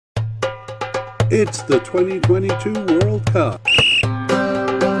It's the 2022 World Cup.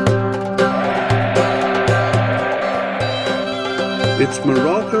 It's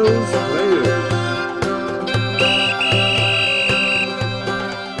Morocco's players.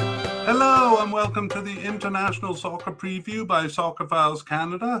 Hello and welcome to the International Soccer Preview by Soccer Files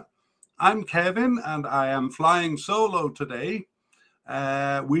Canada. I'm Kevin and I am flying solo today.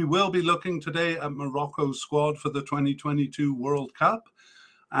 We will be looking today at Morocco's squad for the 2022 World Cup.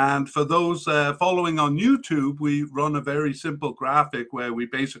 And for those following on YouTube, we run a very simple graphic where we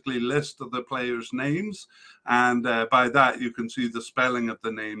basically list the players' names. And by that, you can see the spelling of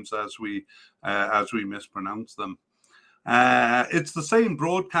the names as we mispronounce them. It's the same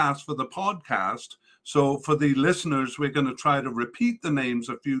broadcast for the podcast. So for the listeners, we're going to try to repeat the names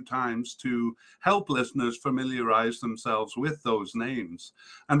a few times to help listeners familiarize themselves with those names.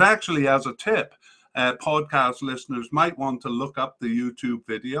 And actually, as a tip, podcast listeners might want to look up the YouTube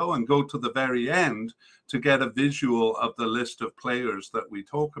video and go to the very end to get a visual of the list of players that we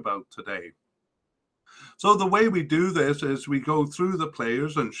talk about today. So the way we do this is we go through the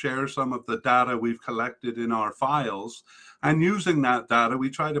players and share some of the data we've collected in our files. And using that data, we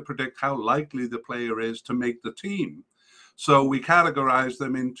try to predict how likely the player is to make the team. So we categorize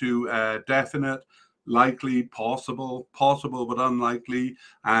them into definite, likely, possible but unlikely,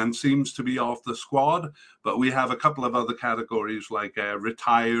 and seems to be off the squad. But we have a couple of other categories like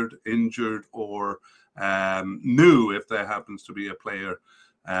retired, injured, or new, if there happens to be a player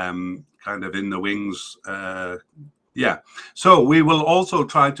kind of in the wings. So we will also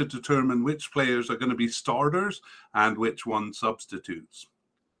try to determine which players are going to be starters and which ones substitutes.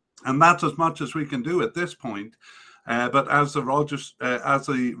 And that's as much as we can do at this point. But as the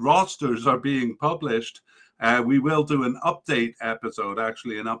rosters are being published, we will do an update episode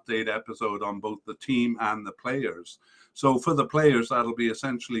on both the team and the players. So for the players, that'll be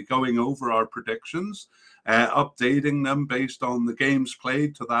essentially going over our predictions, updating them based on the games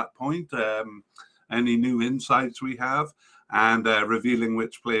played to that point, any new insights we have, and revealing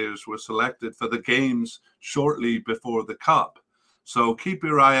which players were selected for the games shortly before the Cup. So keep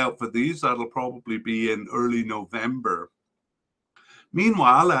your eye out for these. That'll probably be in early November.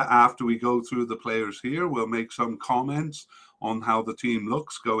 Meanwhile, after we go through the players here, we'll make some comments on how the team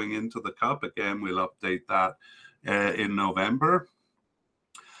looks going into the Cup. Again, we'll update that in November.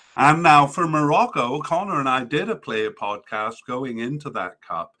 And now for Morocco, Connor and I did a player podcast going into that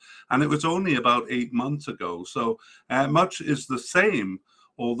Cup, and it was only about 8 months ago. So much is the same,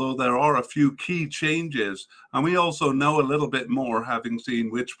 although there are a few key changes. And we also know a little bit more, having seen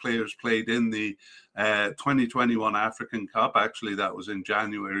which players played in the 2021 African Cup. Actually, that was in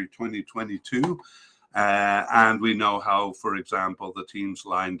January 2022. And we know how, for example, the teams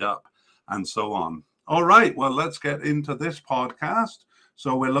lined up and so on. All right, well, let's get into this podcast.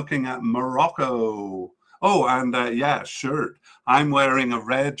 So we're looking at Morocco. Oh, and shirt. I'm wearing a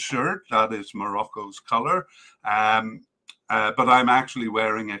red shirt. That is Morocco's color. But I'm actually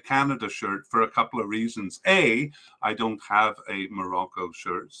wearing a Canada shirt for a couple of reasons. A, I don't have a Morocco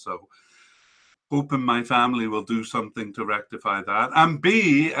shirt, so hoping my family will do something to rectify that. And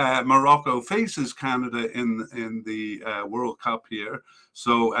B, Morocco faces Canada in the World Cup here.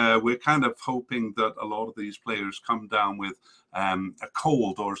 So we're kind of hoping that a lot of these players come down with a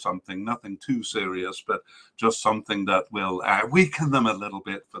cold or something, nothing too serious, but just something that will weaken them a little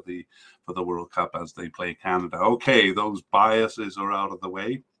bit for the World Cup as they play Canada. Okay, those biases are out of the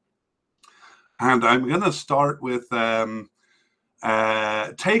way. And I'm going to start with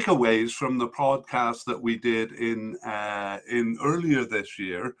takeaways from the podcast that we did in earlier this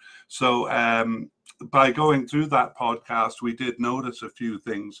year. So by going through that podcast, we did notice a few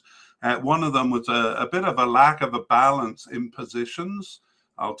things. One of them was a bit of a lack of a balance in positions.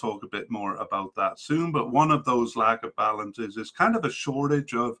 I'll talk a bit more about that soon. But one of those lack of balances is kind of a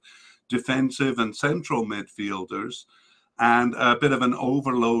shortage of defensive and central midfielders, and a bit of an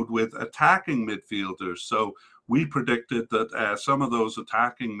overload with attacking midfielders. So we predicted that some of those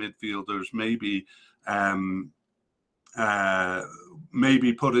attacking midfielders may be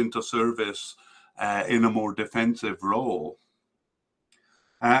put into service in a more defensive role.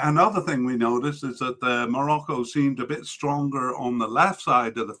 Another thing we noticed is that Morocco seemed a bit stronger on the left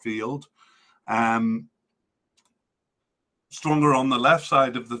side of the field, than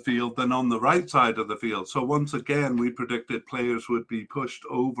on the right side of the field. So once again, we predicted players would be pushed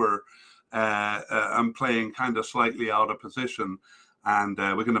over and playing kind of slightly out of position. And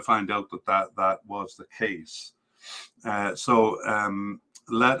we're going to find out that was the case. So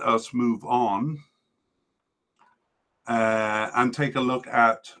let us move on and take a look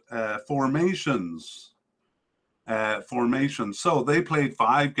at formations. formation. So they played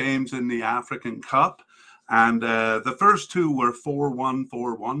 5 games in the African Cup, and the first 2 were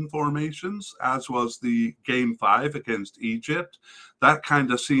 4-1-4-1 formations, as was the game 5 against Egypt. That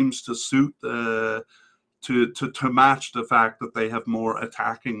kind of seems to suit to match the fact that they have more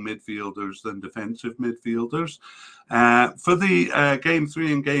attacking midfielders than defensive midfielders. For the game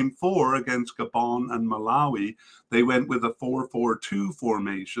 3 and game 4 against Gabon and Malawi, they went with a 4-4-2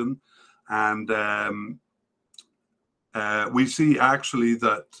 formation, and we see actually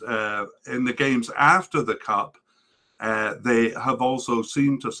that in the games after the Cup, they have also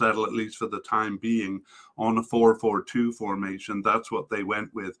seemed to settle, at least for the time being, on a 4-4-2 formation. That's what they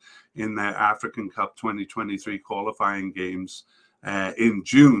went with in their African Cup 2023 qualifying games in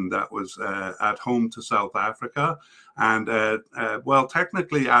June. That was at home to South Africa, and well,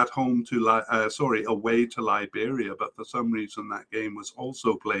 technically at home to away to Liberia, but for some reason that game was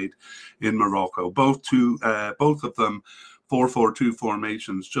also played in Morocco. Both of them 4-4-2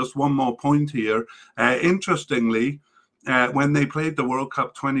 formations. Just one more point here. Interestingly, when they played the World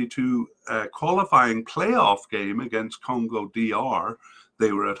Cup 22 qualifying playoff game against Congo DR,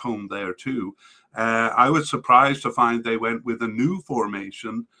 they were at home there too. I was surprised to find they went with a new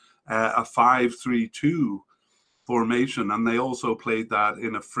formation, a 5-3-2 formation, and they also played that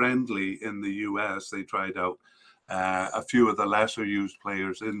in a friendly in the US. They tried out a few of the lesser used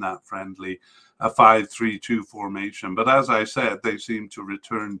players in that friendly, a 5-3-2 formation. But as I said, they seem to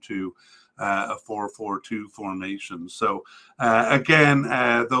return to a 4-4-2 formation. So again,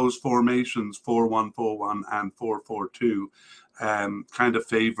 those formations 4-1-4-1 and 4-4-2 kind of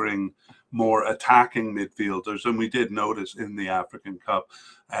favoring more attacking midfielders. And we did notice in the African Cup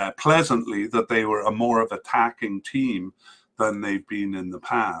pleasantly that they were a more of attacking team than they've been in the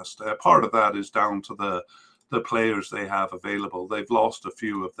past. Part of that is down to the players they have available. They've lost a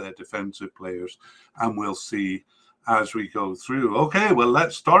few of their defensive players, and we'll see as we go through. Okay, well,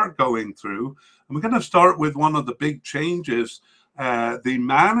 let's start going through. And we're going to start with one of the big changes, the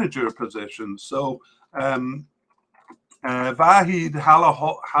manager position. So Vahid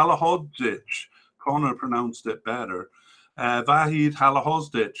Halilhodžić, Connor pronounced it better, Vahid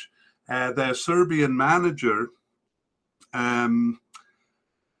Halilhodžić, their Serbian manager,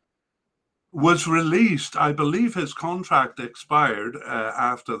 was released. I believe his contract expired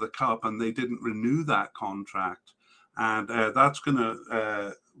after the Cup, and they didn't renew that contract. And that's going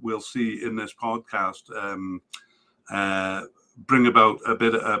to, we'll see in this podcast, bring about a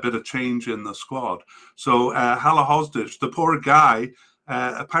bit of change in the squad. So Halilhodžić, the poor guy,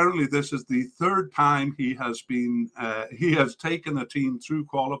 apparently this is the 3rd time he has taken a team through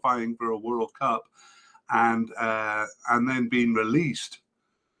qualifying for a World Cup and then been released.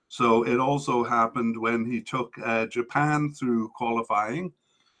 So it also happened when he took Japan through qualifying.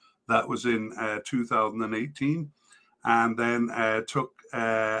 That was in 2018. And then took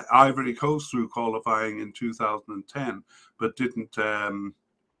Ivory Coast through qualifying in 2010, but didn't,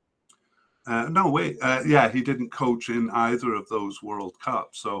 he didn't coach in either of those World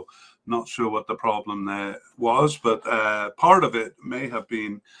Cups. So not sure what the problem there was, but part of it may have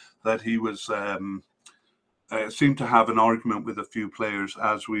been that he was, seemed to have an argument with a few players,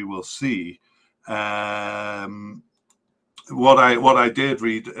 as we will see. What I did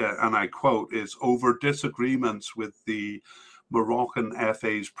read, and I quote, is over disagreements with the Moroccan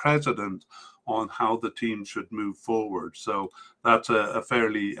FA's president on how the team should move forward. So that's a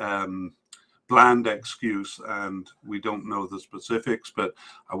fairly bland excuse, and we don't know the specifics, but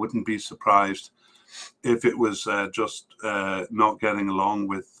I wouldn't be surprised if it was just not getting along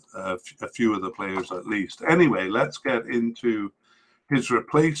with a few of the players at least. Anyway, let's get into his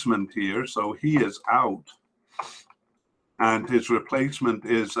replacement here. So he is out. And his replacement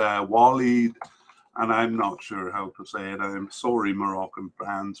is Walid, and I'm not sure how to say it. I'm sorry, Moroccan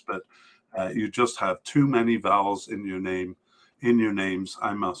fans, but you just have too many vowels in your names,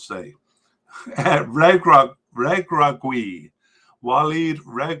 I must say. Regragui, Walid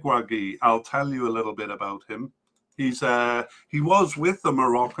Regragui. I'll tell you a little bit about him. He was with the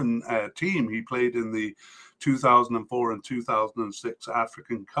Moroccan team. He played in the 2004 and 2006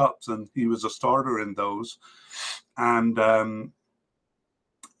 African Cups, and he was a starter in those. And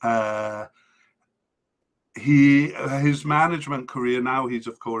his management career now, he's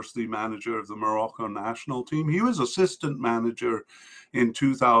of course the manager of the Morocco national team. He was assistant manager in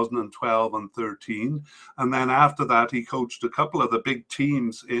 2012 and 13, and then after that he coached a couple of the big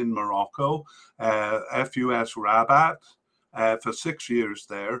teams in Morocco, FUS Rabat, for 6 years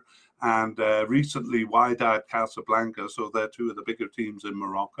there, and recently Wydad Casablanca, so they're two of the bigger teams in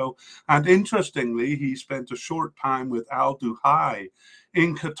Morocco. And interestingly, he spent a short time with Al Duhai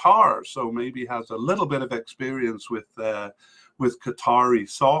in Qatar, so maybe has a little bit of experience with Qatari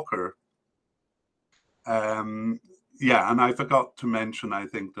soccer. Yeah, and I forgot to mention, I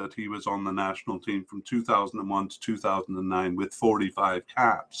think, that he was on the national team from 2001 to 2009 with 45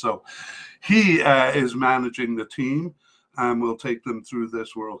 caps. So he is managing the team and will take them through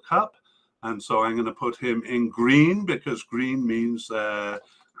this World Cup. And so I'm going to put him in green, because green means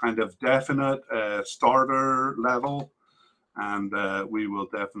kind of definite starter level. And we will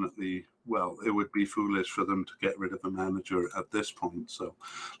definitely, well, it would be foolish for them to get rid of a manager at this point. So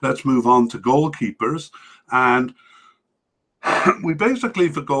let's move on to goalkeepers. And we basically,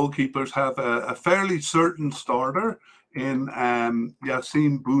 for goalkeepers, have a fairly certain starter in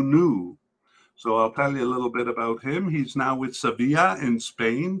Yassine Bounou. So I'll tell you a little bit about him. He's now with Sevilla in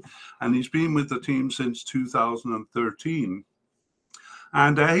Spain, and he's been with the team since 2013.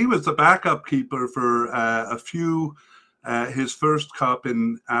 And he was the backup keeper for a few, his first cup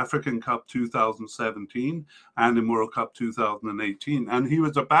in African Cup 2017 and in World Cup 2018. And he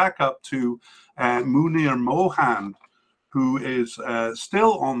was a backup to Munir Mohand, who is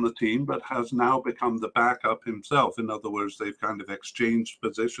still on the team, but has now become the backup himself. In other words, they've kind of exchanged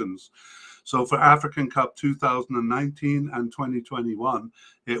positions. So for African Cup 2019 and 2021,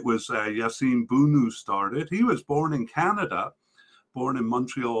 it was Yassine Bounou started. He was born in Canada, born in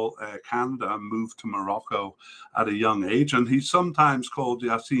Montreal, Canada, and moved to Morocco at a young age. And he's sometimes called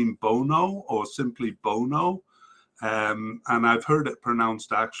Yassine Bono or simply Bono. And I've heard it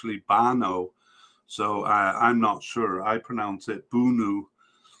pronounced actually Bano. So I'm not sure. I pronounce it Bounou,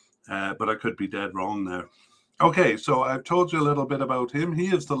 but I could be dead wrong there. Okay, so I've told you a little bit about him.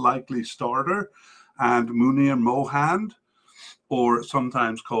 He is the likely starter, and Munir Mohand, or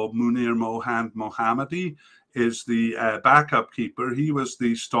sometimes called Munir Mohand Mohammadi, is the backup keeper. He was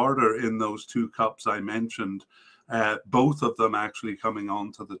the starter in those two cups I mentioned, both of them actually coming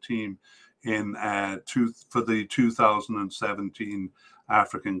onto the team in for the 2017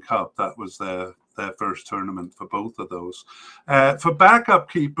 African Cup. That was their first tournament for both of those. For backup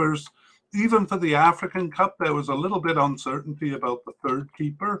keepers, even for the African Cup, there was a little bit uncertainty about the third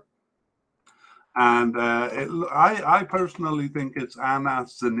keeper. And I personally think it's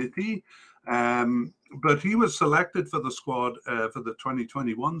Anas Zaniti, but he was selected for the squad, for the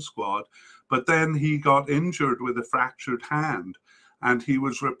 2021 squad, but then he got injured with a fractured hand, and he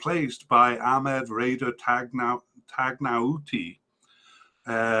was replaced by Ahmed Reda Tagnauti.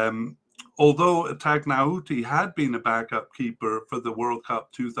 Although Tagnauti had been a backup keeper for the World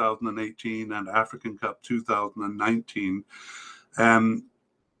Cup 2018 and African Cup 2019,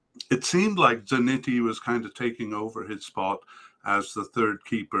 it seemed like Zaniti was kind of taking over his spot as the third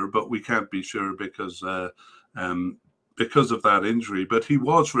keeper, but we can't be sure because of that injury. But he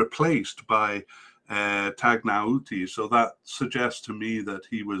was replaced by Tagnauti, so that suggests to me that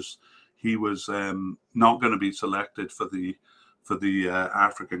he was not going to be selected for the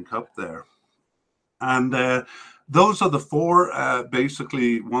African Cup there. And those are the four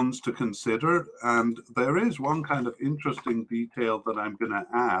basically ones to consider. And there is one kind of interesting detail that I'm going to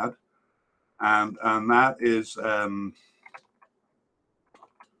add, and that is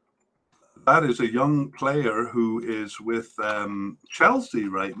a young player who is with Chelsea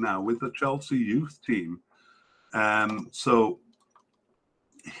right now, with the Chelsea youth team. So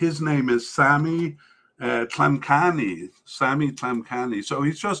his name is Sami Tlamkani. So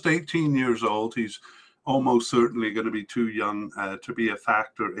he's just 18 years old. He's almost certainly going to be too young to be a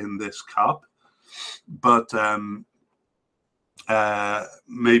factor in this cup, but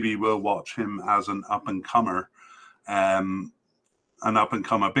maybe we'll watch him as an up-and-comer,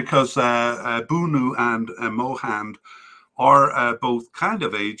 because Bounou and Mohand are both kind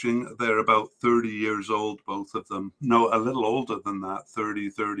of aging. They're about 30 years old, both of them. No, a little older than that, 30,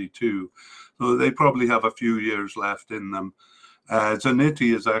 32. So they probably have a few years left in them.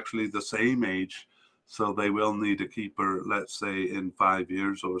 Zaniti is actually the same age, so they will need a keeper, let's say, in 5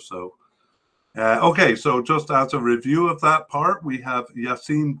 years or so. Okay, so just as a review of that part, we have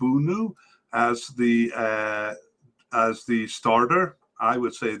Yassine Bounou as the starter. I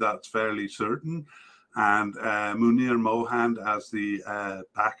would say that's fairly certain. And Munir Mohand as the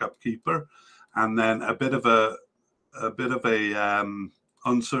backup keeper, and then a bit of a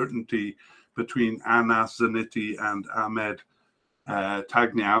uncertainty between Anas Zaniti and Ahmed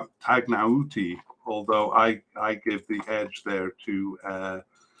Tagnauti. Although I give the edge there to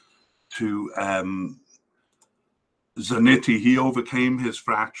Zanetti, he overcame his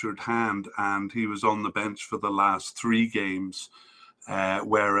fractured hand and he was on the bench for the last 3 games,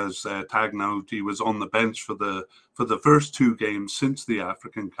 whereas Tagnauti was on the bench for the first 2 games since the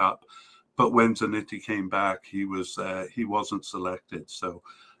African Cup. But when Zanetti came back, he wasn't selected. So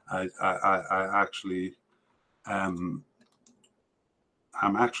I actually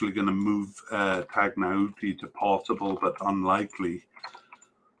I'm actually going to move Tagnauti to possible but unlikely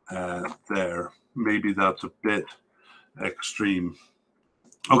there. Maybe that's a bit extreme.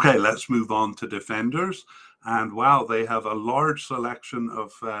 Okay, let's move on to defenders. And wow, they have a large selection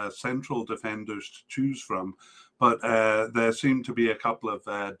of central defenders to choose from. But there seem to be a couple of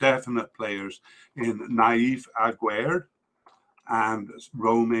definite players in Naif Aguerd and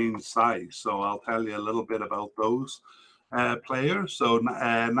Romain Saiz. So I'll tell you a little bit about those players. So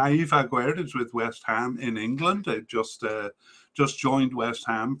Naif Aguerd is with West Ham in England. It just joined West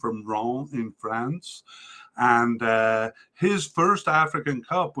Ham from Rouen in France. And his first African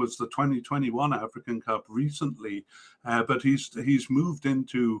Cup was the 2021 African Cup recently, but he's moved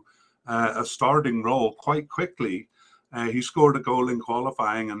into a starting role quite quickly. He scored a goal in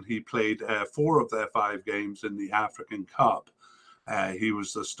qualifying and he played 4 of their 5 games in the African Cup. He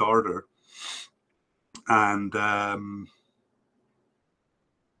was the starter. And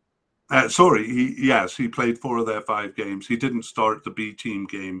he played 4 of their 5 games. He didn't start the B team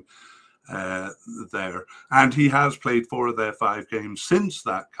game there, and he has played 4 of their 5 games since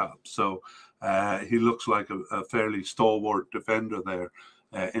that cup. So he looks like a fairly stalwart defender there,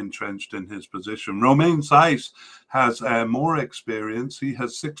 entrenched in his position. Romain Saiz has more experience. He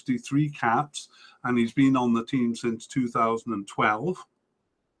has 63 caps, and he's been on the team since 2012.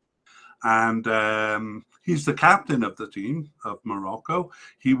 And he's the captain of the team of Morocco.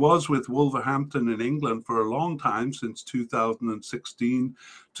 He was with Wolverhampton in England for a long time, since 2016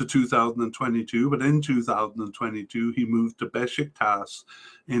 to 2022. But in 2022, he moved to Besiktas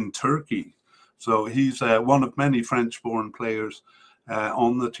in Turkey. So he's one of many French-born players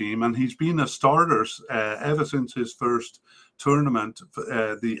on the team. And he's been a starter ever since his first tournament,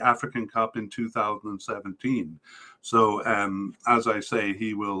 the African Cup in 2017. So as I say,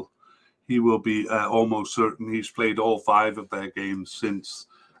 he will be almost certain. He's played all 5 of their games since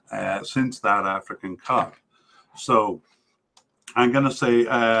that African Cup. So I'm going to say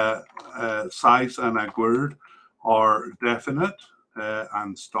Saiz and Aguerd are definite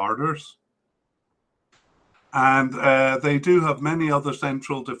and starters. And they do have many other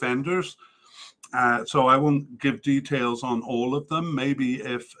central defenders. So I won't give details on all of them. Maybe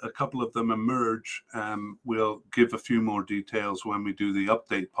if a couple of them emerge, we'll give a few more details when we do the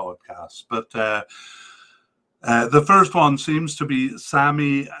update podcast. But the first one seems to be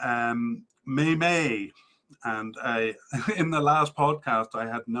Sami Mame. And in the last podcast, I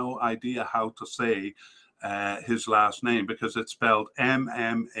had no idea how to say his last name because it's spelled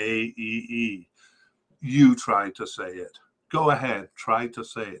Mmaee. You try to say it. Go ahead, try to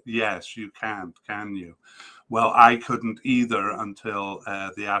say it. Yes, you can you? Well, I couldn't either until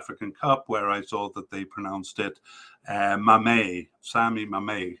the African Cup, where I saw that they pronounced it Mame, Sami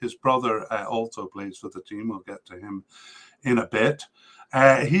Mame. His brother also plays for the team. We'll get to him in a bit.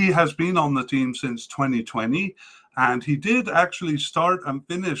 He has been on the team since 2020, and he did actually start and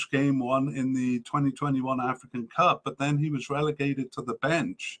finish game 1 in the 2021 African Cup, but then he was relegated to the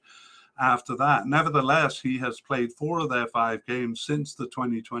bench after that. Nevertheless, he has played 4 of their 5 games since the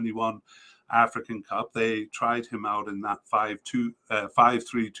 2021 African Cup. They tried him out in that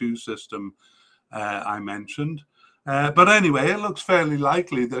 5-3-2 system I mentioned. But anyway, it looks fairly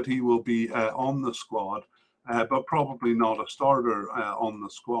likely that he will be on the squad, but probably not a starter on the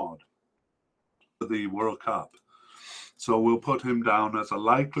squad for the World Cup. So we'll put him down as a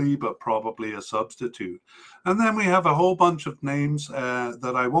likely, but probably a substitute. And then we have a whole bunch of names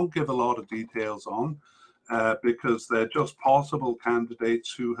that I won't give a lot of details on because they're just possible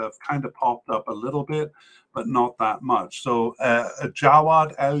candidates who have kind of popped up a little bit, but not that much. So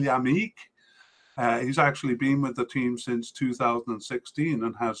Jawad El Yamik, he's actually been with the team since 2016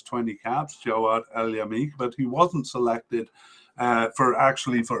 and has 20 caps, Jawad El Yamik, but he wasn't selected for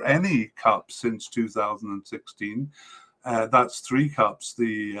any cup since 2016. That's 3 cups.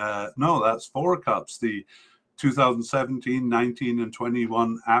 That's 4 cups. The 2017, 19, and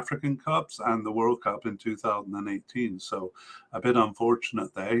 21 African Cups and the World Cup in 2018. So a bit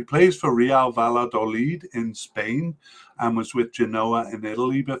unfortunate there. He plays for Real Valladolid in Spain and was with Genoa in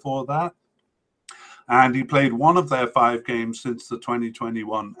Italy before that. And he played 1 of their 5 games since the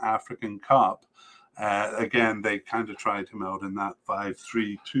 2021 African Cup. Again, they kind of tried him out in that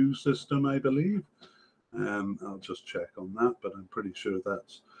 5-3-2 system, I believe. I'll just check on that, but I'm pretty sure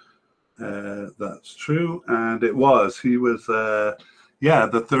that's That's true. And it was. He was, yeah,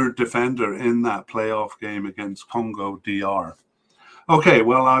 the third defender in that playoff game against Congo DR. Okay,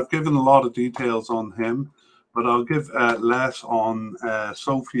 well, I've given a lot of details on him, but I'll give less on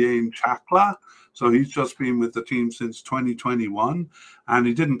Sofiane Chakla. So he's just been with the team since 2021, and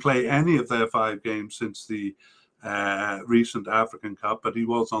he didn't play any of their 5 games since the recent African Cup, but he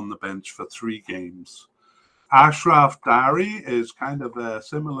was on the bench for 3 games. Ashraf Dari is kind of a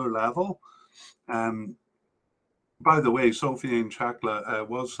similar level. By the way, Sofiane Chakla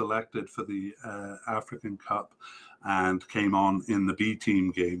was selected for the African Cup and came on in the B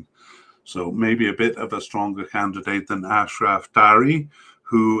team game. So maybe a bit of a stronger candidate than Ashraf Dari,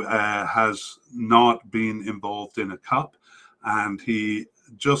 who has not been involved in a cup. And he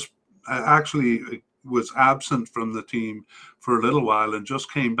just actually was absent from the team for a little while and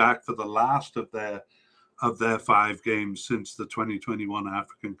just came back for the last of their 5 games since the 2021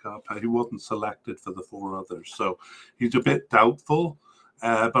 African Cup. He wasn't selected for the 4 others. So he's a bit doubtful,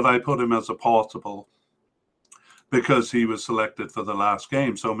 but I put him as a possible because he was selected for the last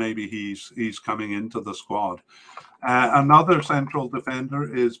game. So maybe he's coming into the squad. Another central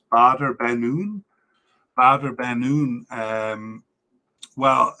defender is Badr Benoun. Badr Benoun,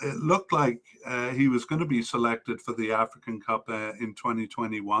 well, it looked like he was going to be selected for the African Cup in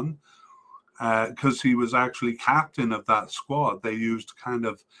 2021 because he was actually captain of that squad. They used kind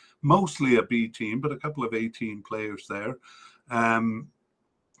of mostly a B team, but a couple of 18 players there.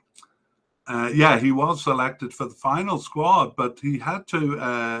 Yeah, he was selected for the final squad, but he had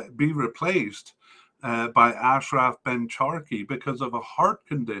to be replaced by Ashraf Bencharki because of a heart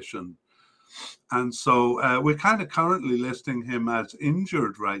condition. And so we're kind of currently listing him as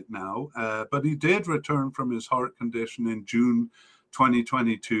injured right now, but he did return from his heart condition in June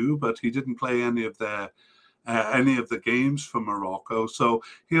 2022, but he didn't play any of the games for Morocco. So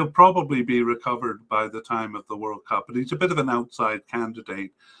he'll probably be recovered by the time of the World Cup, but he's a bit of an outside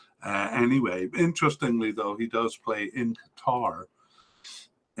candidate anyway. Interestingly, though, he does play in Qatar.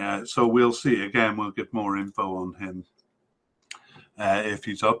 So we'll see. Again, we'll get more info on him if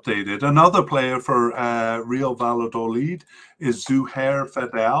he's updated. Another player for Real Valladolid is Zuhair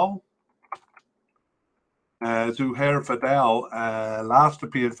Fadel. Zuhair Fadel last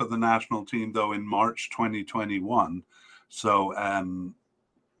appeared for the national team, though, in March 2021. So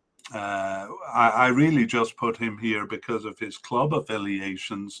I really just put him here because of his club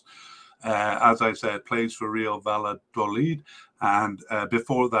affiliations. As I said, plays for Real Valladolid, and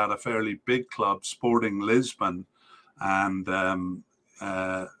before that, a fairly big club, Sporting Lisbon. And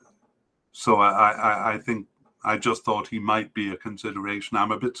so I think I just thought he might be a consideration.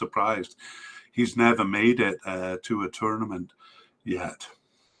 I'm a bit surprised he's never made it to a tournament yet.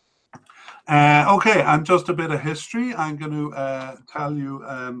 Okay, and just a bit of history. I'm going to tell you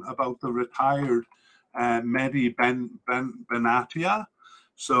about the retired Mehdi Benatia.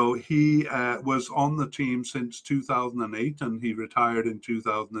 So he was on the team since 2008 and he retired in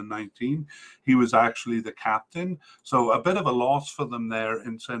 2019. He was actually the captain. So a bit of a loss for them there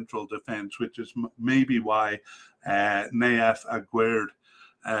in central defense, which is maybe why Nayef Aguerd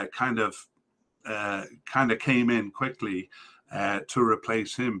kind of came in quickly to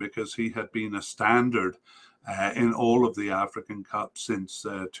replace him, because he had been a standard in all of the African Cups since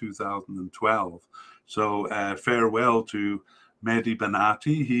 2012. So farewell to Mehdi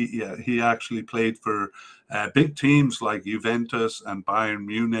Benati. He actually played for big teams like Juventus and Bayern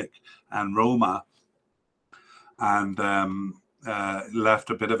Munich and Roma, and left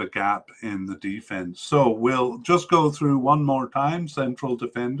a bit of a gap in the defense. So we'll just go through one more time central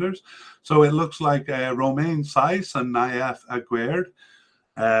defenders. So it looks like Romain Saiss and Nayef Aguerd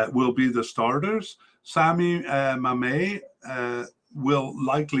will be the starters. Sami Mame will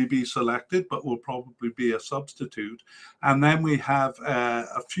likely be selected, but will probably be a substitute. And then we have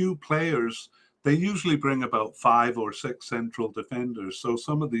a few players. They usually bring about 5 or 6 central defenders. So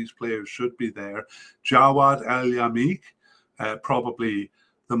some of these players should be there. Jawad El Yamik, probably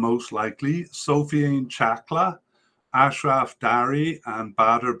the most likely. Sofiane Chakla, Ashraf Dari, and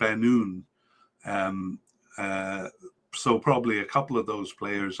Badr Benoun. So probably a couple of those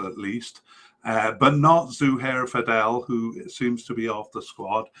players at least. But not Zuhair Fadel, who seems to be off the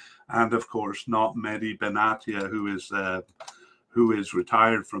squad, and of course not Mehdi Benatia, who is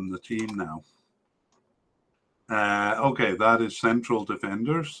retired from the team now. Okay, that is central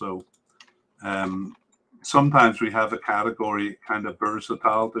defenders. So sometimes we have a category kind of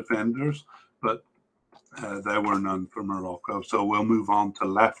versatile defenders, but there were none for Morocco. So we'll move on to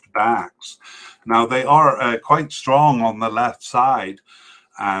left backs. Now they are quite strong on the left side.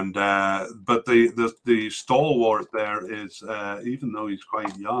 And but the stalwart there is, even though he's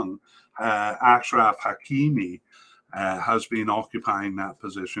quite young, Ashraf Hakimi has been occupying that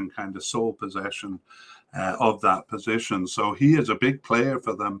position, kind of sole possession of that position. So he is a big player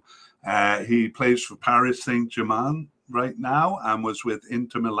for them. He plays for Paris Saint-Germain right now and was with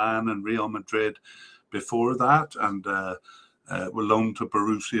Inter Milan and Real Madrid before that, and were loaned to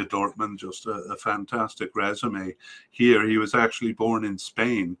Borussia Dortmund. Just a fantastic resume here. He was actually born in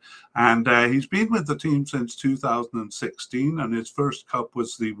Spain, and he's been with the team since 2016, and his first cup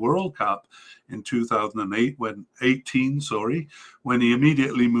was the World Cup in 2008, when he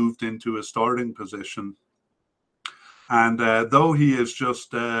immediately moved into a starting position. And though he is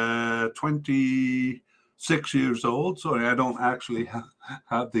just 26 years old, sorry, I don't actually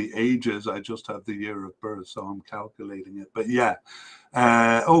have the ages, I just have the year of birth, so I'm calculating it. But yeah,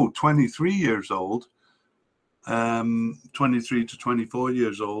 23 years old, 23 to 24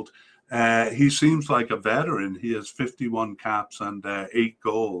 years old. He seems like a veteran. He has 51 caps and 8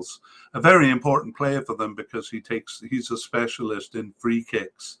 goals. A very important player for them because he's a specialist in free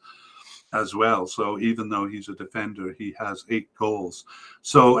kicks as well. So even though he's a defender, he has 8 goals.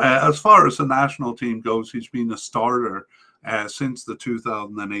 So as far as the national team goes, he's been a starter since the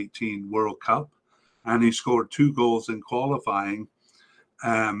 2018 World Cup, and he scored 2 goals in qualifying.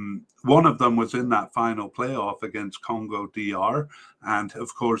 One of them was in that final playoff against Congo DR, and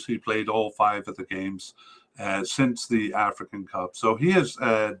of course he played all 5 of the games since the African Cup. So he is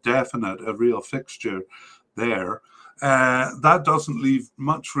a real fixture there. That doesn't leave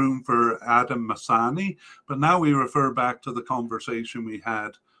much room for Adam Massani, but now we refer back to the conversation we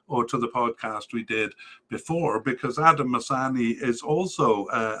had, or to the podcast we did before, because Adam Massani is also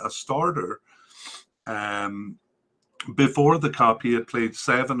a starter. Before the Cup, he had played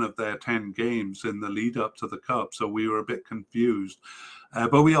 7 of their 10 games in the lead up to the Cup, so we were a bit confused.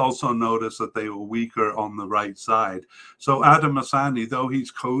 But we also noticed that they were weaker on the right side. So Adam Massani, though he's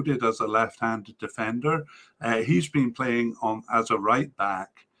coded as a left-handed defender, he's been playing as a right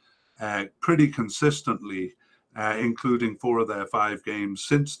back pretty consistently, including 4 of their 5 games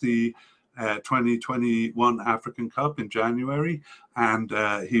since the 2021 African Cup in January, and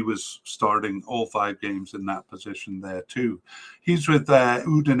he was starting all 5 games in that position there too. He's with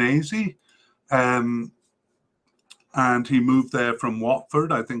Udinese, and he moved there from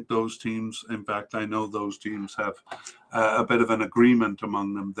Watford. I think those teams, in fact, I know those teams have a bit of an agreement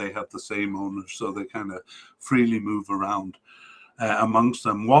among them. They have the same owners, so they kind of freely move around amongst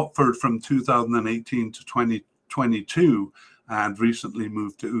them. Watford from 2018 to 2022, and recently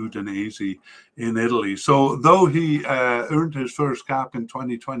moved to Udinese in Italy. So though he earned his first cap in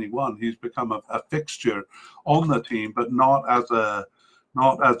 2021, he's become a fixture on the team, but not as a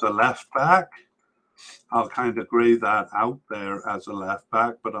left back. I'll kind of grey that out there as a left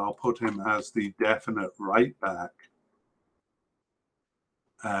back, but I'll put him as the definite right back.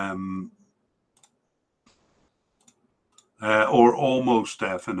 Or almost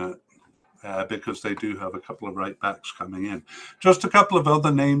definite. Because they do have a couple of right backs coming in. Just a couple of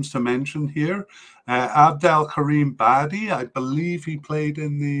other names to mention here. Abdel Karim Badi, I believe he played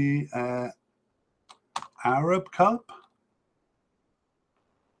in the Arab Cup.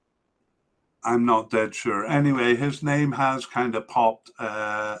 I'm not dead sure. Anyway, his name has kind of popped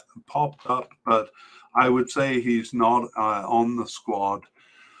up, but I would say he's not on the squad.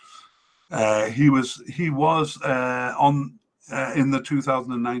 He was on. In the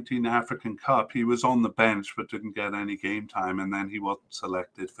 2019 African Cup, he was on the bench but didn't get any game time, and then he wasn't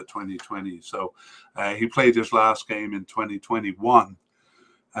selected for 2020. So he played his last game in 2021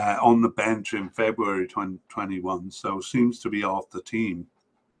 on the bench in February 2021, so seems to be off the team.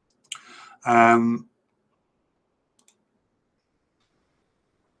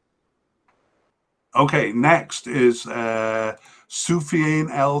 Okay, next is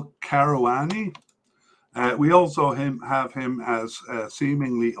Soufiane El Karouani. We also have him as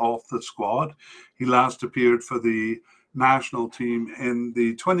seemingly off the squad. He last appeared for the national team in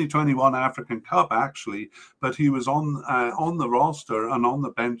the 2021 African Cup, actually, but he was on the roster and on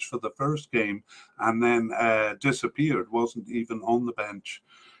the bench for the first game, and then disappeared. Wasn't even on the bench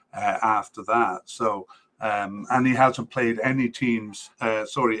after that. So, and he hasn't played any games,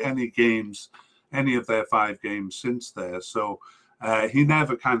 any of their 5 games since there. So he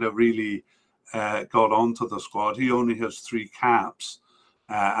never kind of really got onto the squad. He only has 3 caps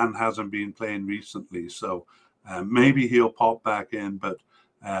and hasn't been playing recently. So maybe he'll pop back in, but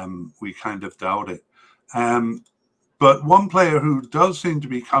we kind of doubt it. But one player who does seem to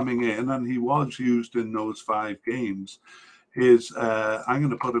be coming in, and he was used in those 5 games, is I'm going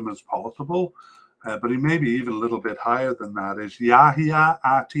to put him as possible. but he may be even a little bit higher than that, is Yahya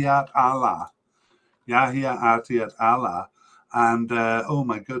Atiat Allah. Yahya Atiat Allah. And oh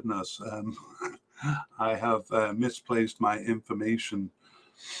my goodness, I have misplaced my information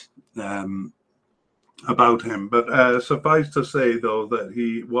about him. But suffice to say, though, that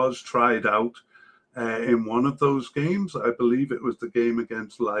he was tried out in one of those games. I believe it was the game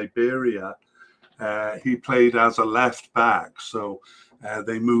against Liberia. He played as a left back, so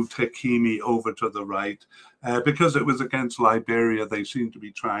they moved Hakimi over to the right. Because it was against Liberia, they seem to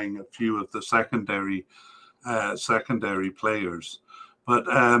be trying a few of the secondary players. But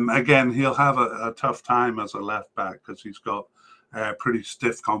again, he'll have a tough time as a left back because he's got pretty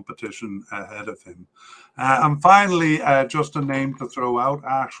stiff competition ahead of him. And finally, just a name to throw out,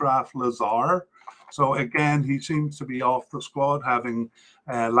 Ashraf Lazar. So again, he seems to be off the squad, having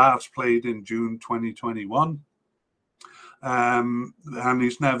last played in June 2021. And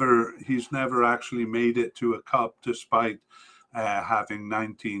he's never actually made it to a cup, despite having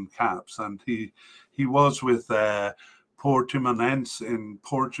 19 caps. And he was with Portimonense in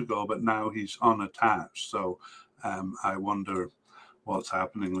Portugal, but now he's unattached. So I wonder what's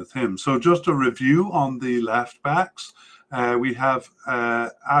happening with him. So just a review on the left backs. We have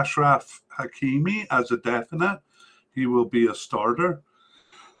Ashraf Hakimi as a definite. He will be a starter.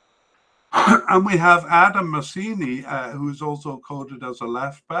 And we have Adam Massini, who's also coded as a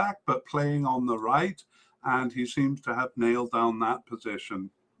left back, but playing on the right. And he seems to have nailed down that position.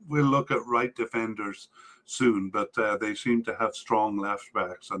 We'll look at right defenders soon, but they seem to have strong left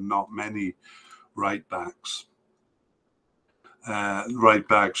backs and not many right backs. Right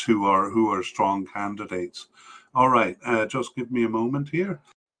backs who are strong candidates. All right, just give me a moment here.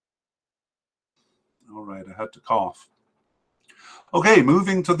 All right, I had to cough. Okay,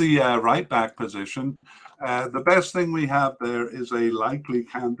 moving to the right back position. The best thing we have there is a likely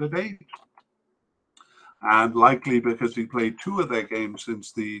candidate. And likely because he played 2 of their games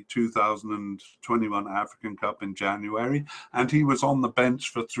since the 2021 African Cup in January, and he was on the bench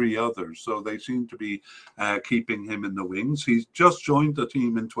for 3 others. So they seem to be keeping him in the wings. He's just joined the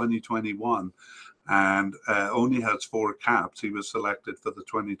team in 2021 and only has 4 caps. He was selected for the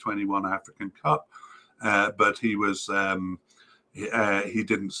 2021 African Cup, but he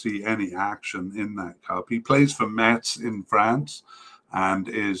didn't see any action in that cup. He plays for Metz in France and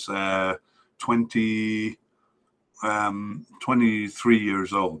is 23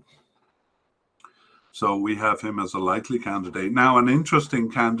 years old. So we have him as a likely candidate. Now, an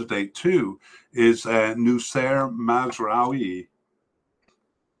interesting candidate too is Nusser Mazraoui.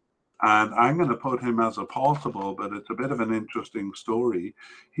 And I'm going to put him as a possible, but it's a bit of an interesting story.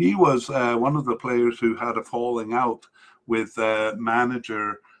 He was one of the players who had a falling out with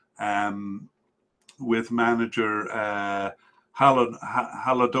manager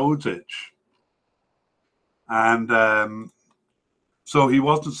Haladozic. And so he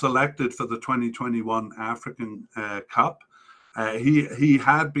wasn't selected for the 2021 African Cup. He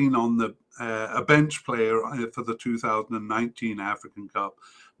had been on a bench player for the 2019 African Cup,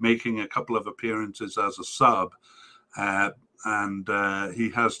 making a couple of appearances as a sub. And he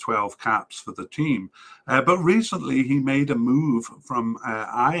has 12 caps for the team. But recently he made a move from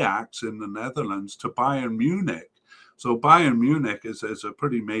Ajax in the Netherlands to Bayern Munich. So Bayern Munich is a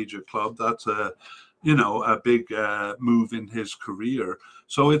pretty major club. That's a big move in his career.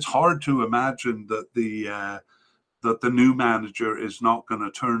 So it's hard to imagine that the new manager is not going to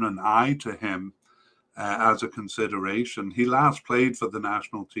turn an eye to him as a consideration. He last played for the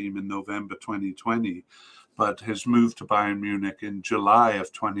national team in November 2020, but his move to Bayern Munich in July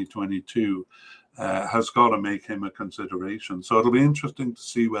of 2022 has got to make him a consideration. So it'll be interesting to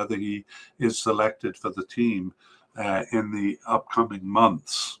see whether he is selected for the team in the upcoming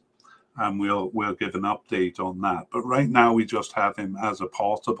months. And we'll give an update on that. But right now we just have him as a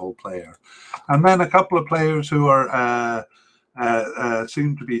possible player. And then a couple of players who are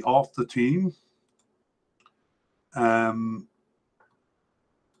seem to be off the team.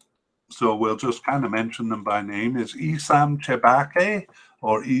 So we'll just kind of mention them by name. Is Issam Chebake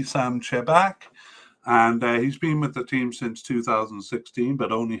or Issam Chebak. And he's been with the team since 2016,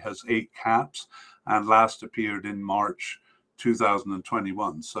 but only has 8 caps and last appeared in March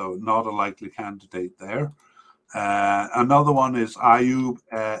 2021, so not a likely candidate there. Another one is Ayoub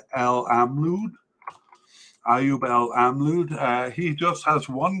El Amloud. Ayoub El Amloud, he just has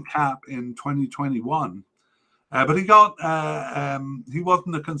 1 cap in 2021, but he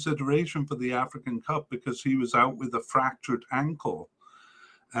wasn't a consideration for the African Cup because he was out with a fractured ankle.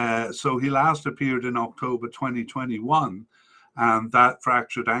 So he last appeared in October 2021, and that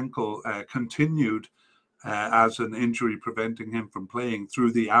fractured ankle continued as an injury preventing him from playing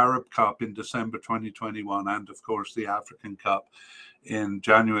through the Arab Cup in December 2021 and, of course, the African Cup in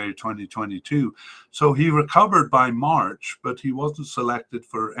January 2022. So he recovered by March, but he wasn't selected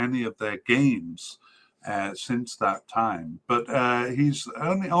for any of their games since that time. But he's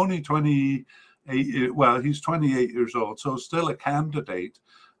only 28. Well, he's 28 years old, so still a candidate.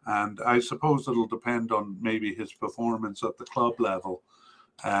 And I suppose it'll depend on maybe his performance at the club level,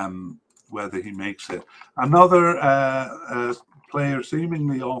 whether he makes it. Another player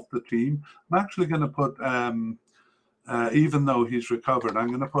seemingly off the team. I'm actually going to put, even though he's recovered, I'm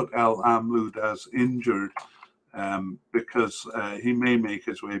going to put El Amloud as injured because he may make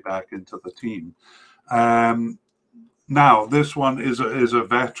his way back into the team. Now, this one is a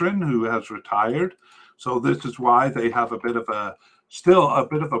veteran who has retired. So this is why they have still a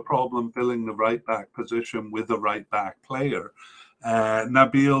bit of a problem filling the right back position with a right back player.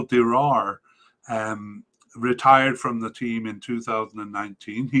 Nabil Dirar retired from the team in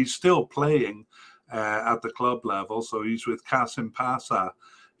 2019. He's still playing at the club level. So he's with Kasımpaşa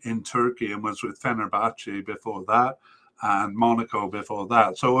in Turkey and was with Fenerbahce before that and Monaco before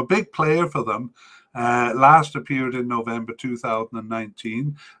that. So a big player for them. Last appeared in November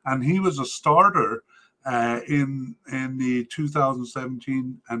 2019, and he was a starter in the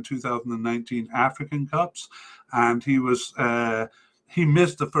 2017 and 2019 African Cups, and he missed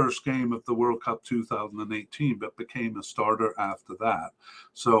the first game of the World Cup 2018, but became a starter after that.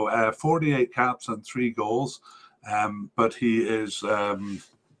 So 48 caps and 3 goals, but he is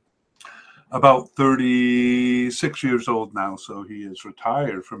about 36 years old now, so he is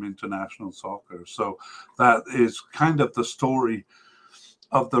retired from international soccer. So that is kind of the story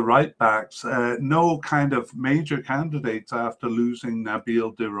of the right backs. No kind of major candidates after losing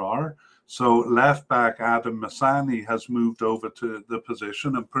Nabil Dirar. So left back Adam Massani has moved over to the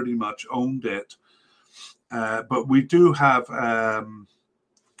position and pretty much owned it. But we do have, I'm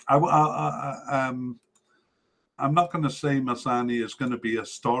not going to say Massani is going to be a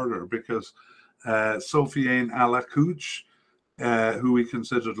starter because Sofiane Alakouch, who we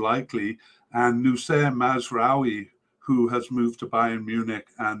considered likely, and Nusayr Mazraoui, who has moved to Bayern Munich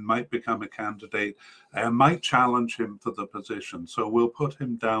and might become a candidate, might challenge him for the position. So we'll put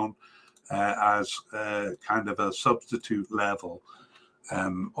him down as kind of a substitute level.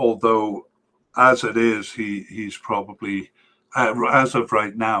 Although, as it is, he's probably, as of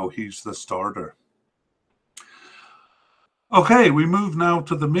right now, he's the starter. Okay, we move now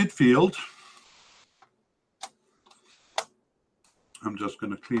to the midfield. I'm just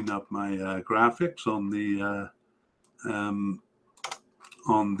going to clean up my graphics on the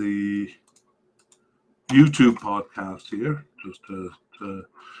YouTube podcast here, just to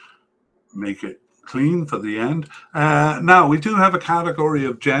make it clean for the end. Now, we do have a category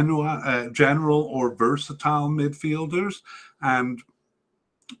of general or versatile midfielders, and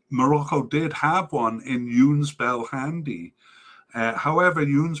Morocco did have one in Younes Belhandi. However,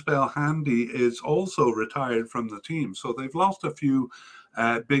 Younes Belhandi is also retired from the team, so they've lost a few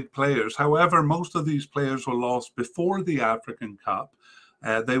big players. However, most of these players were lost before the African Cup.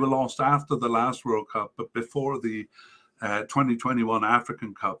 They were lost after the last World Cup, but before the 2021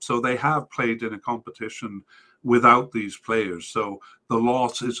 African Cup. So they have played in a competition without these players. So the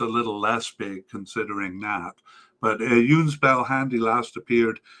loss is a little less big considering that. But Younes Belhandi last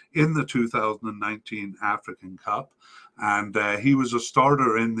appeared in the 2019 African Cup, and he was a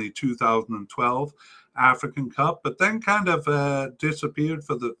starter in the 2012 African Cup, but then kind of disappeared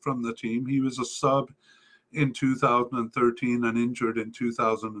from the team. He was a sub in 2013 and injured in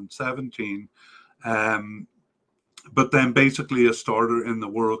 2017, but then basically a starter in the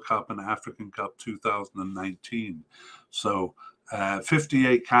World Cup and African Cup 2019. So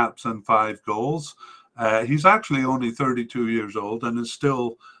 58 caps and 5 goals. He's actually only 32 years old and is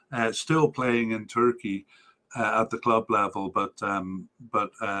still playing in Turkey at the club level, but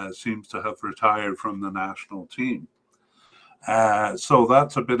seems to have retired from the national team. So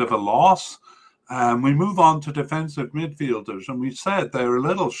that's a bit of a loss. We move on to defensive midfielders, and we said they're a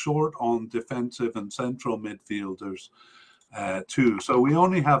little short on defensive and central midfielders too. So we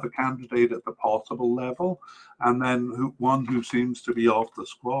only have a candidate at the possible level, and then one who seems to be off the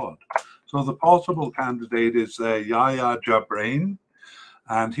squad. So the possible candidate is Yaya Jabrain,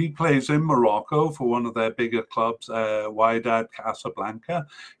 and he plays in Morocco for one of their bigger clubs, Wydad Casablanca.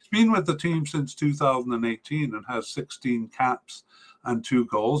 He's been with the team since 2018 and has 16 caps and 2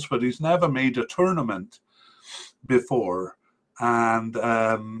 goals, but he's never made a tournament before. And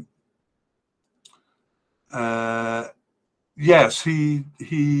yes, he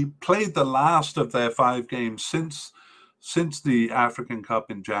played the last of their 5 games since the African Cup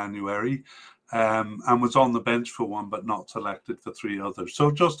in January. and was on the bench for one, but not selected for three others.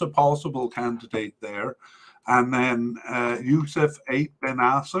 So just a possible candidate there. And then Youssef Ait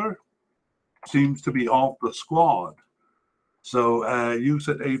Benasser seems to be off the squad. So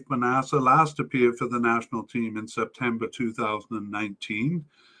Youssef Ait Benasser last appeared for the national team in September 2019.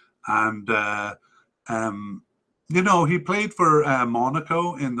 And, you know, he played for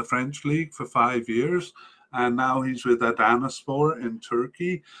Monaco in the French league for 5 years. And now he's with Adanaspor in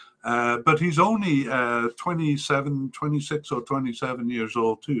Turkey. But he's only 26 or 27 years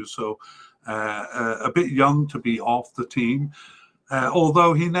old too. So a bit young to be off the team.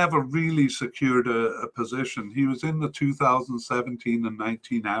 Although he never really secured a position. He was in the 2017 and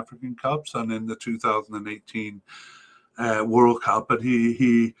 19 African Cups and in the 2018 World Cup, but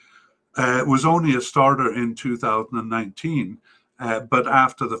he was only a starter in 2019. But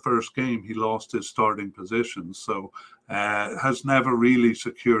after the first game, he lost his starting position. So has never really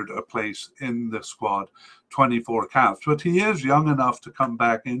secured a place in the squad, 24 caps. But he is young enough to come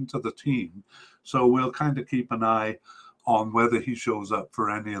back into the team. So we'll kind of keep an eye on whether he shows up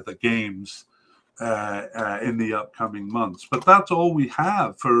for any of the games in the upcoming months. But that's all we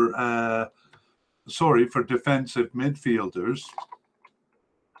have for, for defensive midfielders.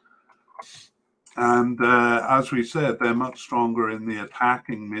 And as we said, they're much stronger in the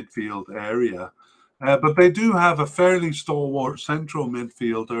attacking midfield area. But they do have a fairly stalwart central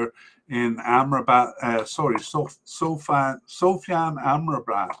midfielder in Amrabat, Sofian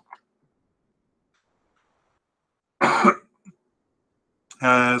Amrabat.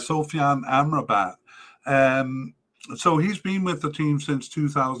 Sofian Amrabat. So he's been with the team since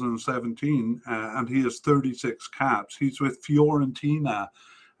 2017, and he has 36 caps. He's with Fiorentina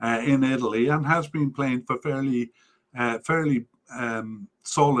in Italy and has been playing for fairly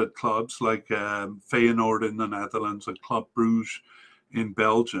solid clubs like Feyenoord in the Netherlands and Club Brugge in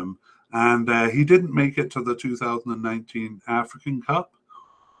Belgium. And he didn't make it to the 2019 African Cup.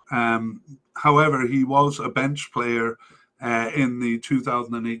 However, he was a bench player in the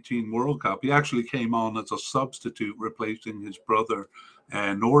 2018 World Cup. He actually came on as a substitute, replacing his brother,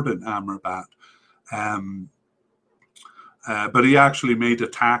 Nordin Amrabat. But he actually made a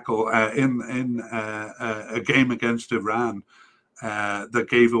tackle in a game against Iran that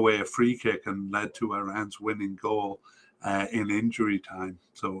gave away a free kick and led to Iran's winning goal in injury time.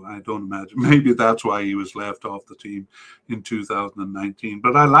 So I don't imagine, maybe that's why he was left off the team in 2019.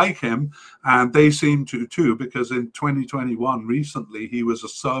 But I like him, and they seem to too, because in 2021, recently, he was a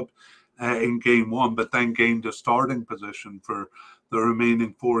sub in game one, but then gained a starting position for the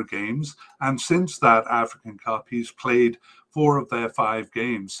remaining 4 games. And since that African Cup, he's played 4 of their 5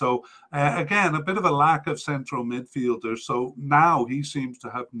 games. So again, a bit of a lack of central midfielders. So now he seems to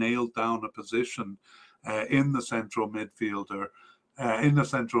have nailed down a position in the central midfielder.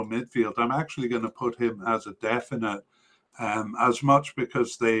 I'm actually going to put him as a definite, as much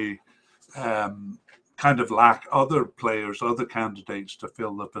because they kind of lack other players, other candidates to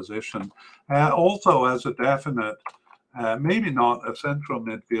fill the position. Also as a definite, maybe not a central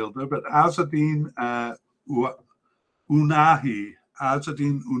midfielder, but Azzedine Ounahi.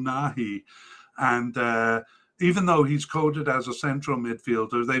 And even though he's coded as a central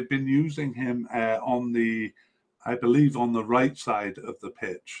midfielder, they've been using him I believe on the right side of the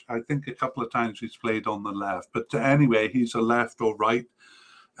pitch. I think a couple of times he's played on the left. But anyway, he's a left or right,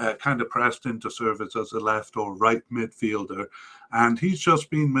 kind of pressed into service as a left or right midfielder. And he's just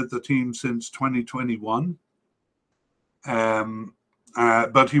been with the team since 2021.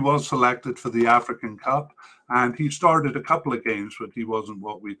 But he was selected for the African Cup, and he started a couple of games, but he wasn't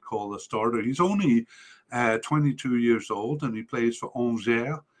what we'd call a starter. He's only 22 years old, and he plays for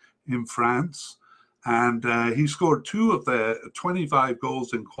Angers in France. And he scored 2 of the 25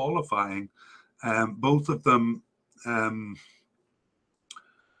 goals in qualifying, both of them in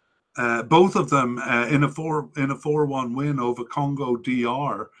a 4-1 win over Congo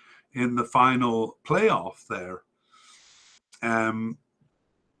DR in the final playoff there.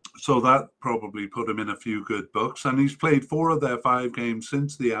 So that probably put him in a few good books, and he's played 4 of their 5 games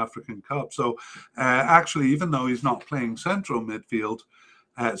since the African Cup. So actually, even though he's not playing central midfield,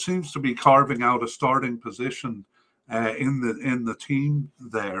 seems to be carving out a starting position in the team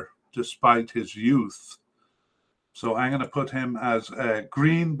there, despite his youth. So I'm going to put him as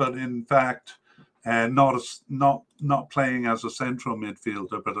green, but in fact not playing as a central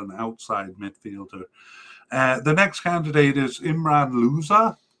midfielder, but an outside midfielder. The next candidate is Imran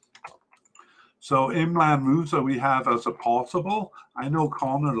Louza. So Imran Louza we have as a possible. I know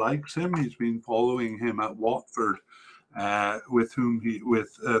Connor likes him. He's been following him at Watford with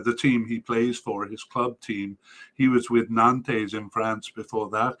the team he plays for, his club team. He was with Nantes in France before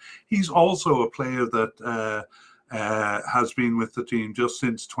that. He's also a player that has been with the team just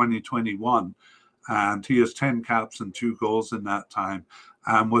since 2021, and he has 10 caps and 2 goals in that time,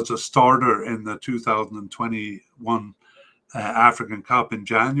 and was a starter in the 2021 African Cup in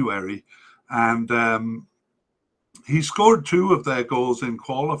January. And he scored 2 of their goals in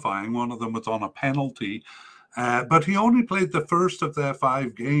qualifying. One of them was on a penalty, but he only played the first of their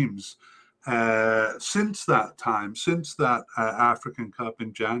 5 games since that time, since that African Cup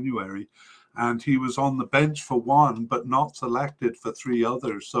in January. And he was on the bench for 1, but not selected for 3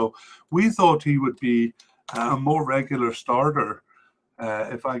 others. So we thought he would be a more regular starter.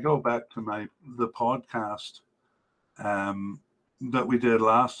 If I go back to the podcast that we did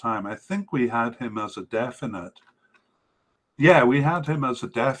last time, I think we had him as a definite. Yeah, we had him as a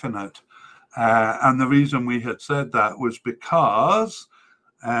definite. And the reason we had said that was because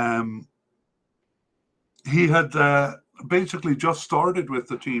he had basically just started with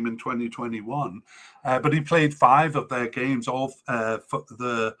the team in 2021, but he played 5 of their games, all for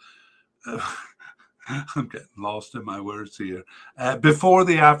the I'm getting lost in my words here. Before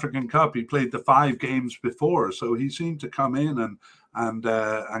the African Cup, he played the 5 games before, so he seemed to come in and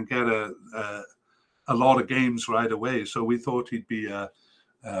get a lot of games right away. So we thought he'd be a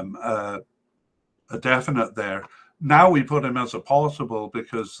definite there. Now we put him as a possible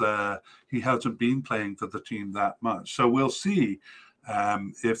because he hasn't been playing for the team that much. So we'll see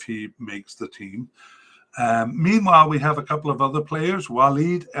if he makes the team. Meanwhile, we have a couple of other players.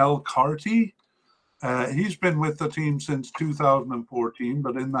 Walid El Karti. He's been with the team since 2014,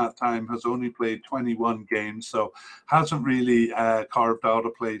 but in that time has only played 21 games, so hasn't really carved out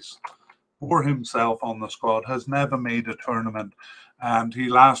a place for himself on the squad, has never made a tournament, and he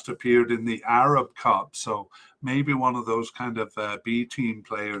last appeared in the Arab Cup, so maybe one of those kind of B team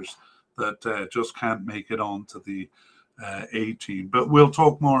players that just can't make it on to the A team. But we'll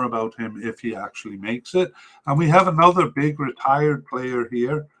talk more about him if he actually makes it. And we have another big retired player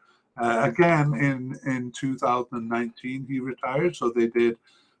here. Again, in 2019, he retired, so they did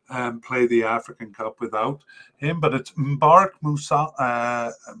play the African Cup without him. But it's Mbark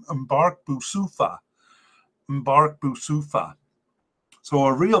Boussoufa. So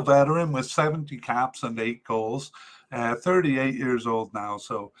a real veteran with 70 caps and 8 goals, 38 years old now,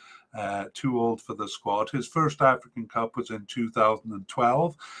 so too old for the squad. His first African Cup was in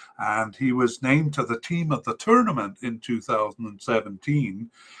 2012, and he was named to the team of the tournament in 2017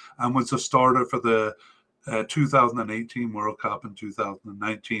 and was a starter for the 2018 World Cup and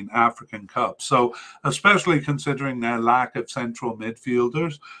 2019 African Cup. So especially considering their lack of central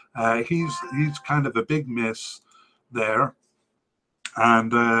midfielders, he's kind of a big miss there.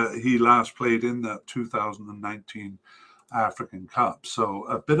 And he last played in that 2019 African Cup. So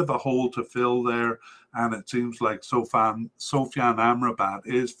a bit of a hole to fill there, and it seems like Sofiane Amrabat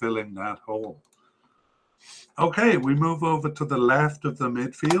is filling that hole. Okay, we move over to the left of the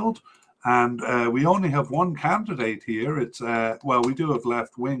midfield, and we only have one candidate here. It's well, we do have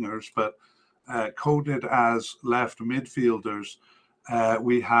left wingers, but coded as left midfielders,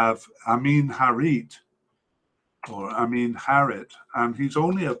 we have Amin Harit, and he's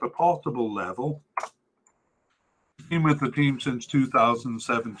only at the possible level. He's been with the team since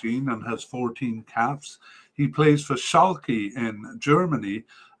 2017 and has 14 caps. He plays for Schalke in Germany,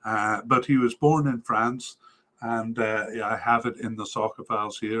 but he was born in France, and I have it in the soccer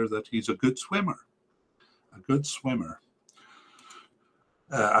files here that he's a good swimmer. I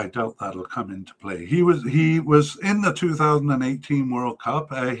doubt that'll come into play. He was in the 2018 World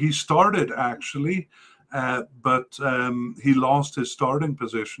Cup. He started actually, but he lost his starting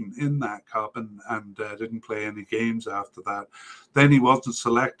position in that cup and didn't play any games after that. Then he wasn't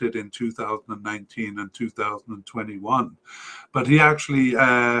selected in 2019 and 2021. But he actually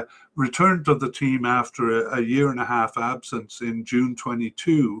returned to the team after a year and a half absence in June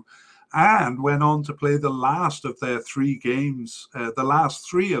 22 and went on to play the last of their 3 games, the last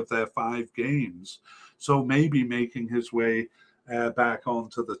 3 of their 5 games. So maybe making his way back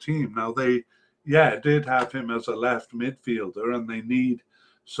onto the team. Now they did have him as a left midfielder, and they need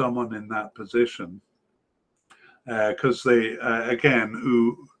someone in that position because they again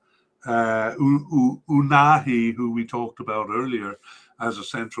Unahi, who we talked about earlier as a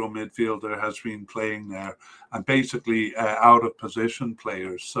central midfielder, has been playing there, and basically out of position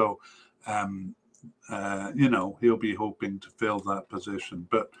players. So he'll be hoping to fill that position,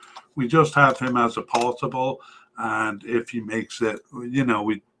 but we just have him as a possible, and if he makes it,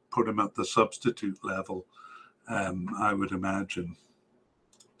 we put him at the substitute level, I would imagine.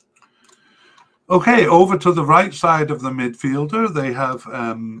 Okay, over to the right side of the midfielder, they have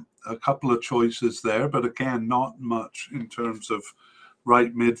a couple of choices there, but again, not much in terms of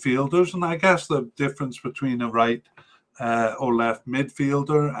right midfielders. And I guess the difference between a right or left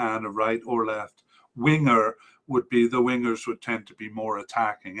midfielder and a right or left winger would be the wingers would tend to be more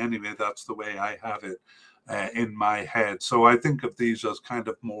attacking. Anyway, that's the way I have it in my head. So I think of these as kind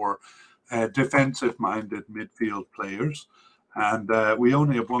of more defensive-minded midfield players. And we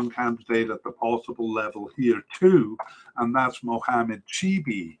only have one candidate at the possible level here too, and that's Mohamed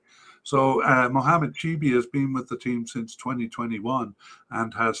Chibi. So Mohamed Chibi has been with the team since 2021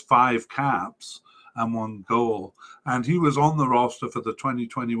 and has 5 caps and 1 goal. And he was on the roster for the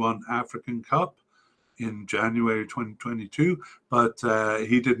 2021 African Cup in January 2022, but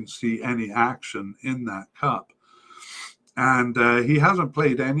he didn't see any action in that cup. And he hasn't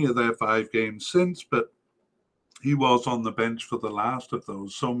played any of their 5 games since, but he was on the bench for the last of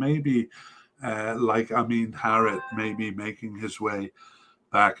those. So maybe like Amin Harit, maybe making his way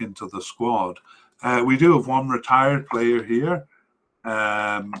back into the squad. We do have one retired player here,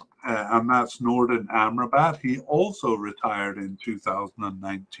 and that's Nordin Amrabat. He also retired in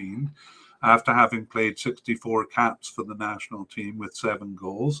 2019 after having played 64 caps for the national team with 7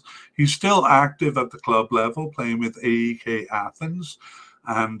 goals. He's still active at the club level, playing with AEK Athens,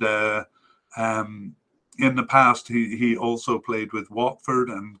 and in the past, he also played with Watford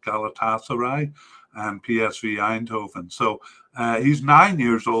and Galatasaray and PSV Eindhoven. So he's 9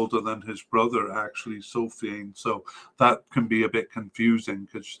 years older than his brother, actually, Sofiane. So that can be a bit confusing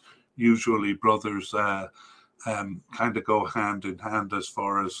because usually brothers kind of go hand in hand as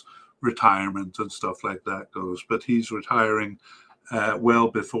far as retirement and stuff like that goes. But he's retiring well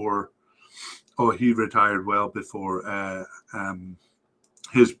before, he retired well before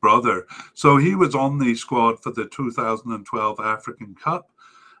his brother. So he was on the squad for the 2012 African Cup,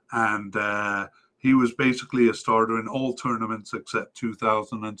 and he was basically a starter in all tournaments except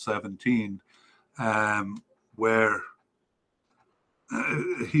 2017, where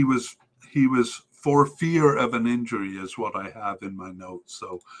he was for fear of an injury is what I have in my notes.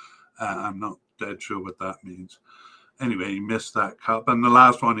 So I'm not dead sure what that means. Anyway, he missed that cup, and the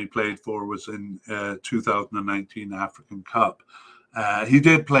last one he played for was in 2019 African Cup. He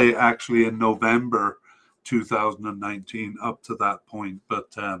did play actually in November 2019 up to that point,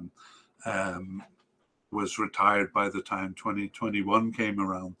 but was retired by the time 2021 came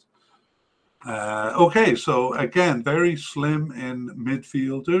around. Okay, so again, very slim in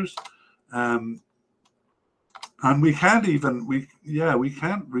midfielders. And we can't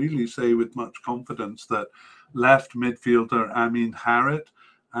really say with much confidence that left midfielder Amin Harit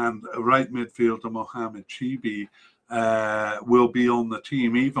and right midfielder Mohamed Chibi will be on the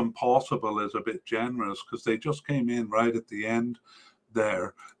team. Even possible is a bit generous because they just came in right at the end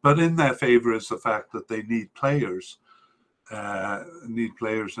there. But in their favor is the fact that they need players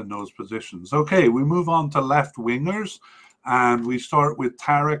in those positions. Okay, we move on to left wingers, and we start with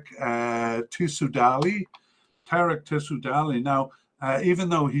Tarek Tissoudali. Tarek Tissoudali. Now, even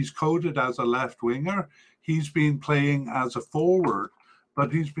though he's coded as a left winger, he's been playing as a forward,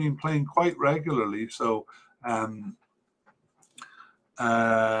 but he's been playing quite regularly. So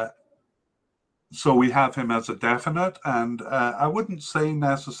so we have him as a definite, and I wouldn't say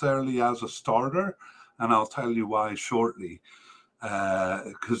necessarily as a starter, and I'll tell you why shortly.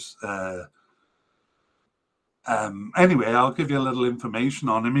 Because anyway, I'll give you a little information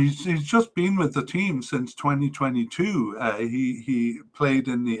on him. He's just been with the team since 2022. He played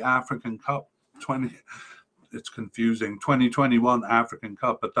in the African Cup 2021 African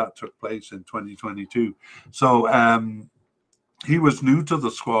Cup, but that took place in 2022. So he was new to the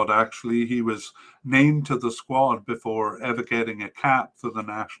squad, actually. He was named to the squad before ever getting a cap for the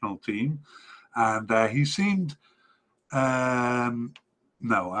national team. And he seemed, no,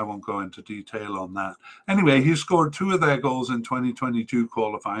 I won't go into detail on that. Anyway, he scored 2 of their goals in 2022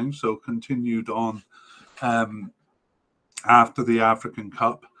 qualifying, so continued on after the African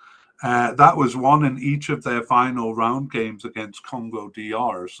Cup. That was one in each of their final round games against Congo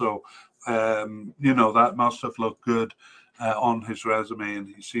DR. So, that must have looked good on his resume, and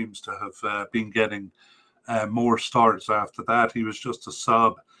he seems to have been getting more starts after that. He was just a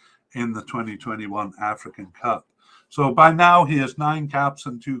sub in the 2021 African Cup. So by now he has 9 caps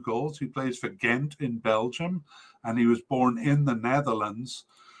and 2 goals. He plays for Ghent in Belgium, and he was born in the Netherlands.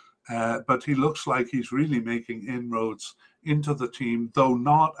 But he looks like he's really making inroads into the team, though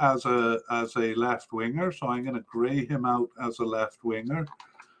not as a left winger. So I'm going to gray him out as a left winger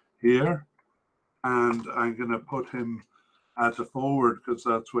here, and I'm going to put him as a forward because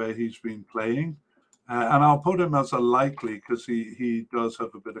that's where he's been playing. And I'll put him as a likely because he does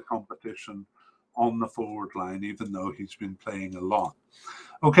have a bit of competition on the forward line, even though he's been playing a lot.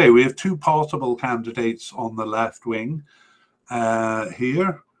 Okay, we have two possible candidates on the left wing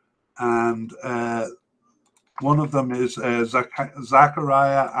here, and one of them is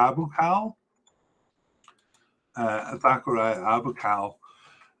Zachariah Abukal. Zachariah Abukal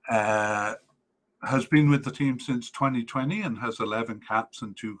has been with the team since 2020 and has 11 caps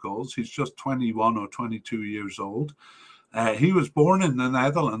and 2 goals. He's just 21 or 22 years old. He was born in the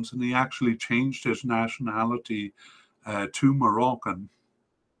Netherlands, and he actually changed his nationality to Moroccan.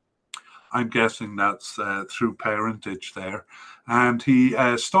 I'm guessing that's through parentage there. And he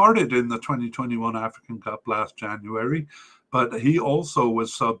started in the 2021 African Cup last January, but he also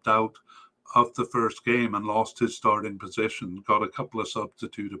was subbed out of the first game and lost his starting position, got a couple of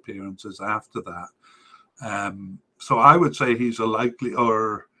substitute appearances after that. So I would say he's a likely,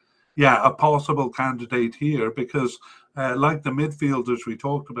 or a possible candidate here, because like the midfielders we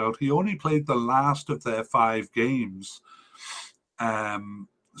talked about, he only played the last of their 5 games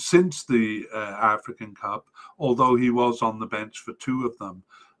since the African Cup, although he was on the bench for 2 of them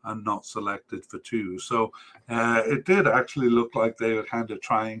and not selected for 2. So it did actually look like they were kind of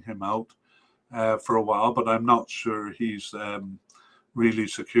trying him out for a while, but I'm not sure he's really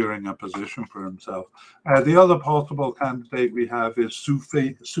securing a position for himself. The other possible candidate we have is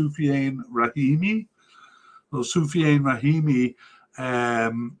Soufiane Rahimi. Well, Soufiane Rahimi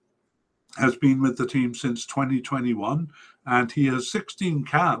has been with the team since 2021, and he has 16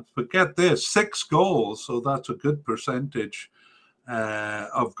 caps, but get this, 6 goals, so that's a good percentage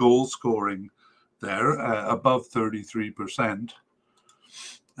of goal scoring there, above 33%.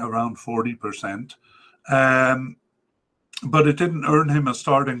 Around 40%. But it didn't earn him a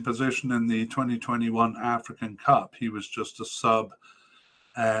starting position in the 2021 African Cup. He was just a sub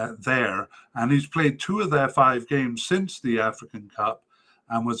there. And he's played 2 of their 5 games since the African Cup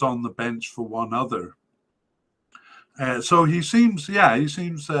and was on the bench for 1 other. So he seems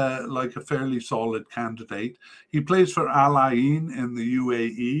like a fairly solid candidate. He plays for Al Ain in the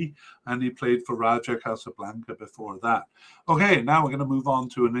UAE, and he played for Raja Casablanca before that. Okay, now we're going to move on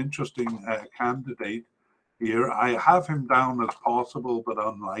to an interesting candidate here. I have him down as possible but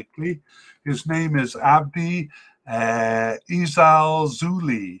unlikely. His name is Abdi Izal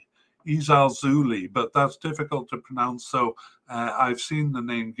Zuli, but that's difficult to pronounce. So I've seen the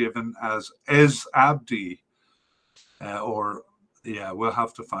name given as Ez Abdi. We'll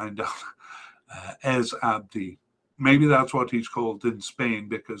have to find out. Ez Abdi. Maybe that's what he's called in Spain,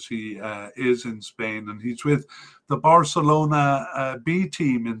 because he is in Spain, and he's with the Barcelona B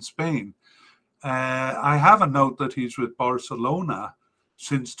team in Spain. I have a note that he's with Barcelona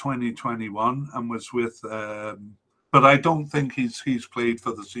since 2021 and was with, but I don't think he's played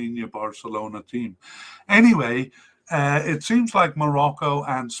for the senior Barcelona team. Anyway, it seems like Morocco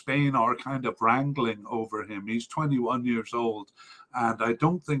and Spain are kind of wrangling over him. He's 21 years old, and I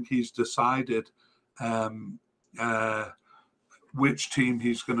don't think he's decided which team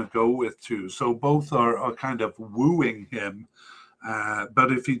he's going to go with too. So both are kind of wooing him.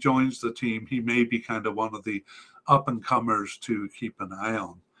 But if he joins the team, he may be kind of one of the up-and-comers to keep an eye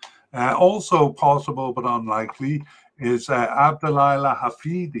on. Also possible but unlikely is Abdelila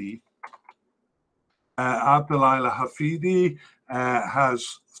Hafidi. Abdelila Hafidi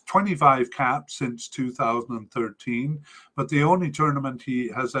has 25 caps since 2013, but the only tournament he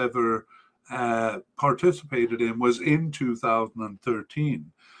has ever participated in was in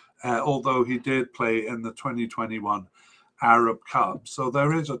 2013, although he did play in the 2021 Arab Cup. So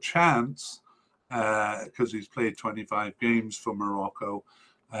there is a chance, because he's played 25 games for Morocco,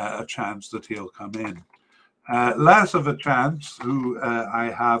 a chance that he'll come in. Less of a chance, who I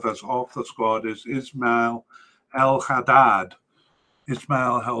have as off the squad, is Ismail El Haddad.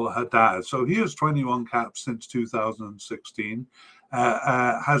 So he has 21 caps since 2016,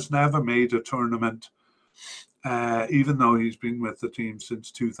 has never made a tournament, even though he's been with the team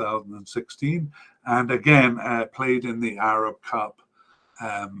since 2016, and again played in the Arab Cup,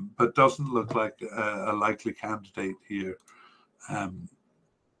 but doesn't look like a likely candidate here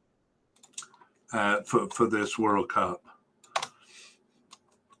for this World Cup.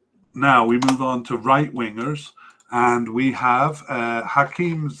 Now we move on to right wingers, and we have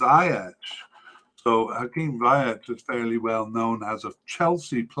Hakim Ziyech. So Hakim Ziyech is fairly well known as a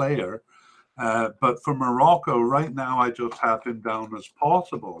Chelsea player, but for Morocco right now I just have him down as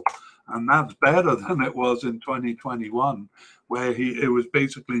possible, and that's better than it was in 2021, where it was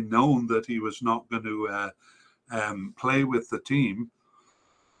basically known that he was not going to play with the team.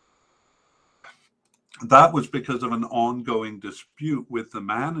 That was because of an ongoing dispute with the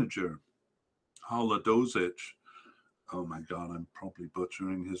manager, Holodozic, oh my God, I'm probably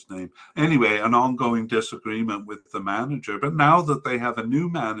butchering his name. Anyway, an ongoing disagreement with the manager. But now that they have a new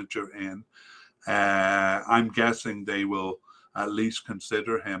manager in, I'm guessing they will at least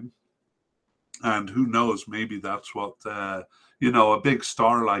consider him. And who knows, maybe that's what, a big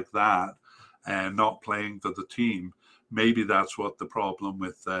star like that, not playing for the team, maybe that's what the problem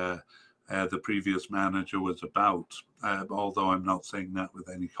with the previous manager was about, although I'm not saying that with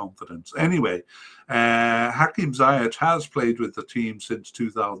any confidence. Anyway, Hakim Ziyech has played with the team since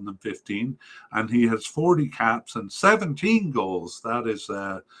 2015, and he has 40 caps and 17 goals. That is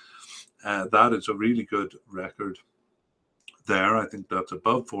a really good record there. I think that's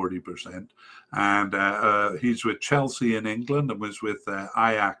above 40%. And he's with Chelsea in England and was with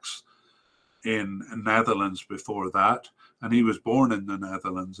Ajax in Netherlands before that. And he was born in the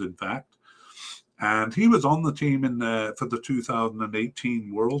Netherlands, in fact. And he was on the team for the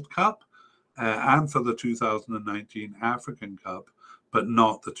 2018 World Cup and for the 2019 African Cup, but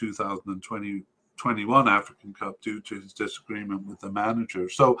not the 2021 African Cup due to his disagreement with the manager.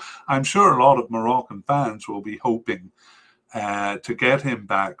 So I'm sure a lot of Moroccan fans will be hoping to get him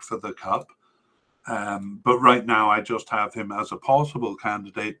back for the Cup. But right now I just have him as a possible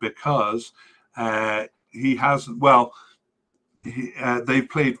candidate because he hasn't, well, they've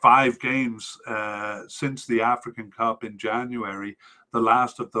played 5 games since the African Cup in January. The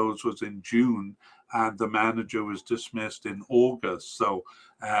last of those was in June, and the manager was dismissed in August. So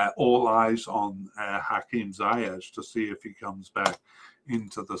all eyes on Hakim Ziyech to see if he comes back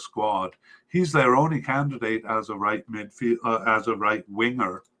into the squad. He's their only candidate as a right midfield, as a right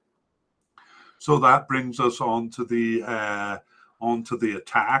winger. So that brings us on to the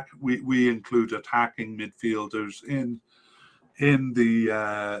attack. We include attacking midfielders in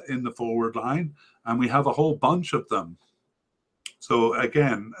the forward line, and we have a whole bunch of them. So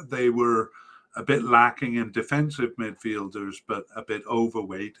again, they were a bit lacking in defensive midfielders, but a bit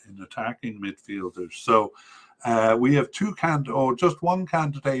overweight in attacking midfielders. So we have just one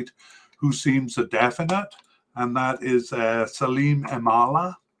candidate who seems a definite, and that is Salim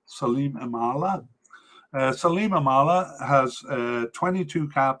Emala. Salim Emala has 22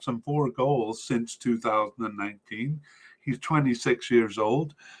 caps and 4 goals since 2019. He's 26 years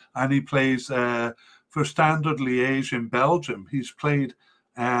old, and he plays for Standard Liège in Belgium. He's played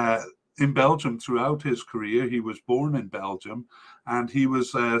in Belgium throughout his career. He was born in Belgium, and he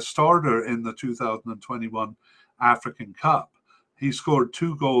was a starter in the 2021 African Cup. He scored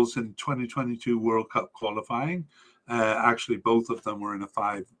 2 goals in 2022 World Cup qualifying. Actually, both of them were in a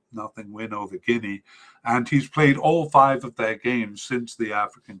 5-0 win over Guinea, and he's played all 5 of their games since the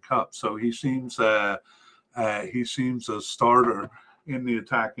African Cup. So he seems a starter in the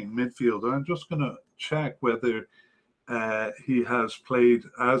attacking midfield. I'm just going to check whether he has played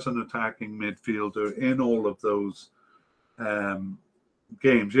as an attacking midfielder in all of those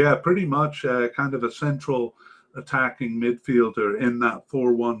games. Yeah, pretty much kind of a central attacking midfielder in that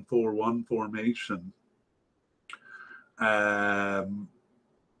 4-1-4-1 formation. And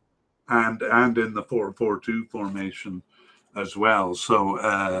in the 4-4-2 formation as well.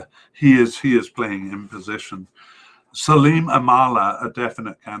 So he is playing in position. Salim Emala, a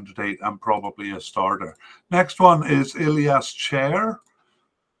definite candidate and probably a starter. Next one is Ilias Chair.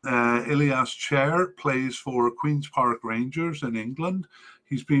 Ilias Chair plays for Queen's Park Rangers in England.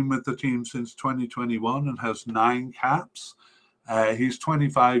 He's been with the team since 2021 and has 9 caps. He's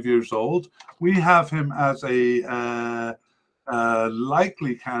 25 years old. We have him as a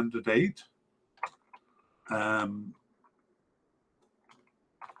likely candidate.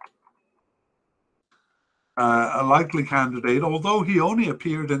 A likely candidate, although he only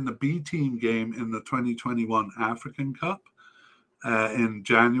appeared in the B team game in the 2021 African Cup in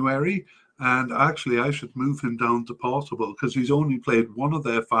January. And actually, I should move him down to possible because he's only played one of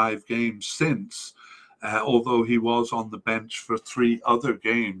their 5 games since, although he was on the bench for 3 other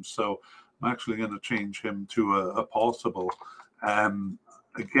games. So I'm actually going to change him to a possible.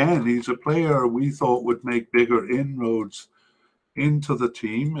 Again, he's a player we thought would make bigger inroads into the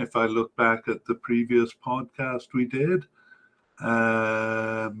team. If I look back at the previous podcast we did,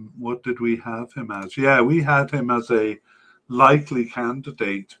 what did we have him as? Yeah, we had him as a likely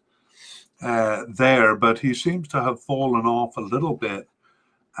candidate there, but he seems to have fallen off a little bit.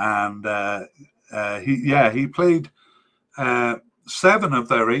 And he played 7 of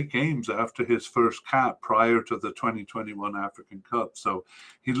their 8 games after his first cap prior to the 2021 African Cup. So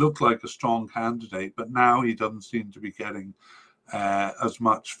he looked like a strong candidate, but now he doesn't seem to be getting as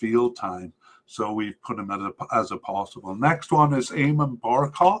much field time. So we've put him as a possible. Next one is Eamon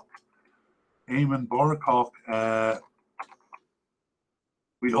Barcock. Eamon Barcock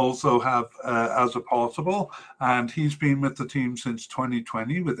We also have as a possible, and he's been with the team since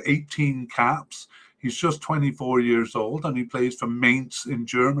 2020 with 18 caps. He's just 24 years old, and he plays for Mainz in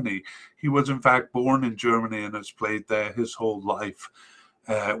Germany. He was in fact born in Germany and has played there his whole life,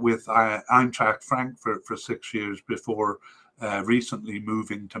 with Eintracht Frankfurt for 6 years before recently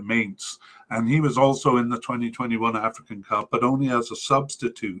moving to Mainz. And he was also in the 2021 African Cup, but only as a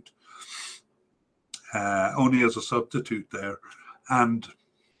substitute. There. And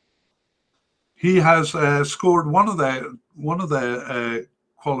he has scored one of the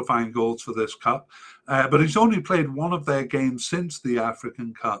qualifying goals for this cup, but he's only played one of their games since the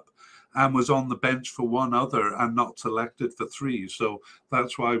African Cup, and was on the bench for one other and not selected for three. So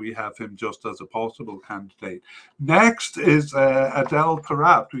that's why we have him just as a possible candidate. Next is Adel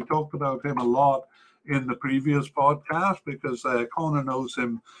Taarabt. We talked about him a lot in the previous podcast because Connor knows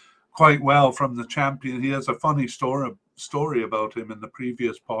him quite well from the champion. He has a funny story about him in the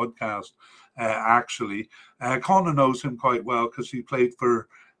previous podcast, actually. Connor knows him quite well because he played for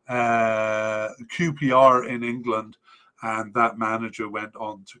QPR in England, and that manager went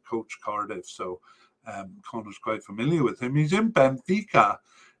on to coach Cardiff. So Connor's quite familiar with him. He's in Benfica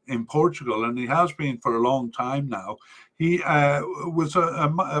in Portugal, and he has been for a long time now. He was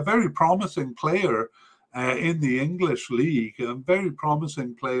a very promising player in the English league, very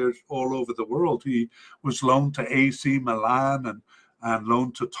promising players all over the world. He was loaned to AC Milan and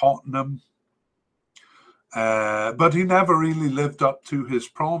loaned to Tottenham. But he never really lived up to his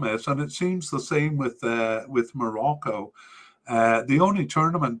promise, and it seems the same with Morocco. The only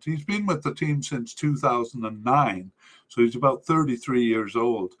tournament, he's been with the team since 2009, so he's about 33 years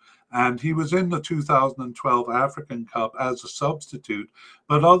old. And he was in the 2012 African Cup as a substitute,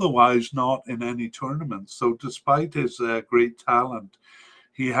 but otherwise not in any tournaments. So despite his great talent,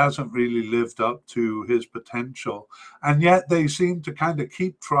 he hasn't really lived up to his potential. And yet they seem to kind of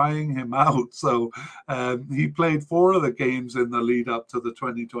keep trying him out. So he played 4 of the games in the lead up to the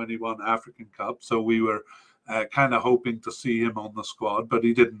 2021 African Cup. So we were kind of hoping to see him on the squad, but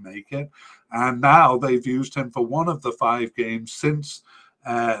he didn't make it. And now they've used him for 1 of the 5 games since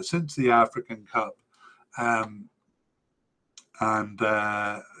the African Cup. Again,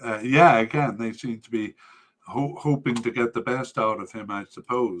 they seem to be hoping to get the best out of him, I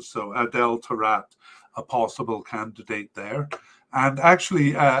suppose. So Adel Taarabt, a possible candidate there. And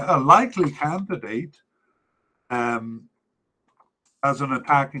actually a likely candidate as an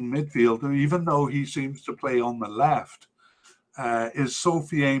attacking midfielder, even though he seems to play on the left, is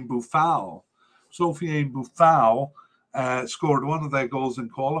Sofiane Boufal. Sofiane Boufal scored 1 of their goals in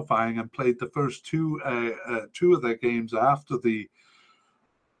qualifying and played the first 2 of their games after the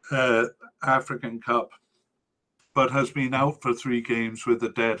African Cup, but has been out for 3 games with a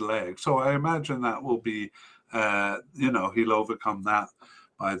dead leg. So I imagine that will be, he'll overcome that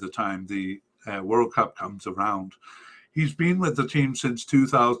by the time the World Cup comes around. He's been with the team since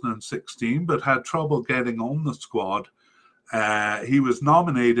 2016, but had trouble getting on the squad. He was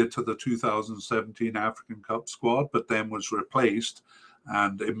nominated to the 2017 African Cup squad, but then was replaced.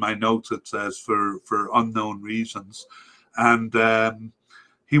 And in my notes, it says for unknown reasons. And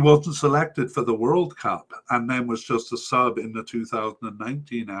he wasn't selected for the World Cup, and then was just a sub in the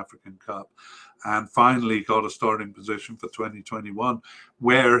 2019 African Cup, and finally got a starting position for 2021,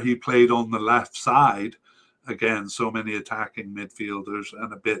 where he played on the left side. Again, so many attacking midfielders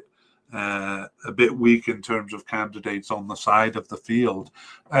and a bit weak in terms of candidates on the side of the field.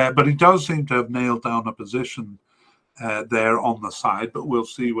 But he does seem to have nailed down a position there on the side, but we'll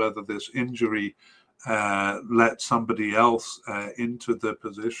see whether this injury let somebody else into the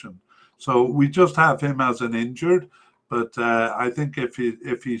position. So we just have him as an injured, but I think if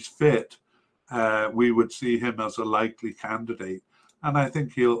he's fit, we would see him as a likely candidate, and I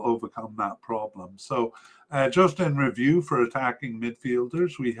think he'll overcome that problem. So just in review for attacking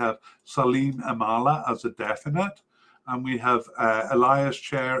midfielders, we have Salim Amala as a definite, and we have Elias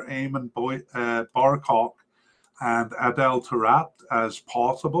Chair, Eamon Barcock, and Adel Taarabt as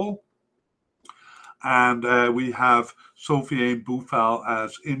possible. And we have Sofiane Boufal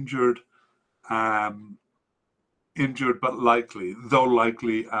as injured but likely, though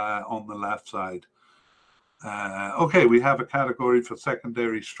likely on the left side. Okay, we have a category for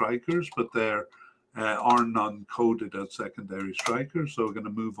secondary strikers, but there are none coded as secondary strikers, so we're going to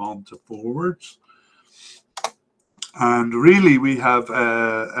move on to forwards. And really, we have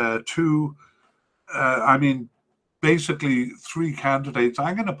basically 3 candidates.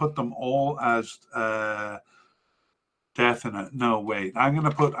 I'm going to put them all as definite. No, wait. I'm going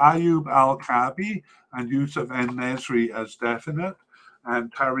to put Ayoub Al-Kabi and Youssef En-Nesri as definite,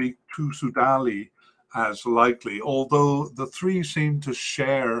 and Tariq Toussoudali as likely, although the three seem to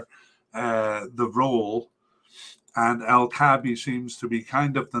share the role, and El Kabi seems to be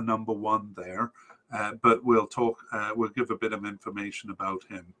kind of the number one there. But we'll give a bit of information about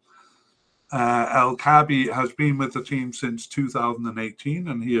him. El Kabi has been with the team since 2018,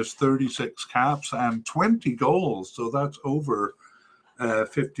 and he has 36 caps and 20 goals, so that's over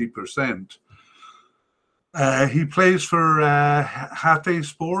 50%. He plays for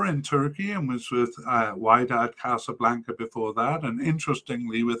Hatayspor in Turkey and was with Wydad Casablanca before that, and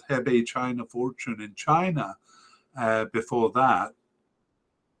interestingly with Hebei China Fortune in China before that.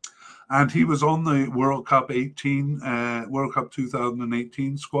 And he was on the World Cup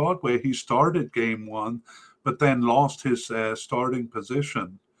 2018 squad, where he started game one, but then lost his starting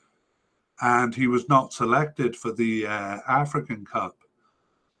position. And he was not selected for the African Cup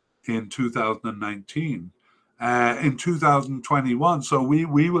in 2019. In 2021, so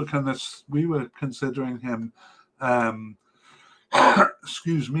we were considering him,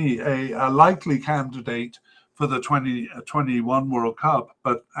 excuse me, a likely candidate for the 2021 World Cup,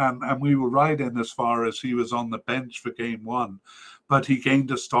 but and we were right in as far as he was on the bench for game one, but he gained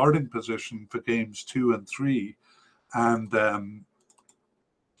a starting position for games 2 and 3, and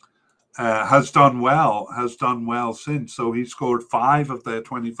has done well since. So he scored 5 of their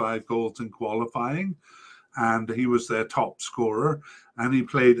 25 goals in qualifying, and he was their top scorer, and he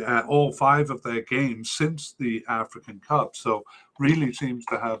played all 5 of their games since the African Cup. So really seems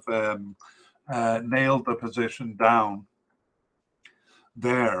to have nailed the position down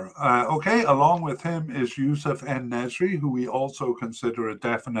there. Okay, along with him is Youssef En-Nesyri, who we also consider a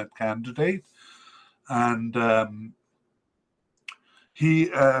definite candidate. And he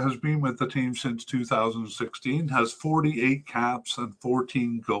has been with the team since 2016, has 48 caps and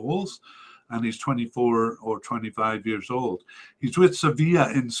 14 goals, and he's 24 or 25 years old. He's with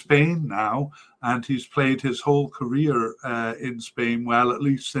Sevilla in Spain now, and he's played his whole career in Spain, well, at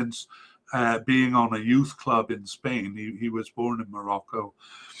least since being on a youth club in Spain. He was born in Morocco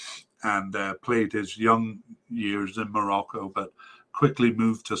and played his young years in Morocco, but quickly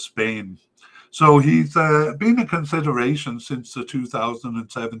moved to Spain. So he's been a consideration since the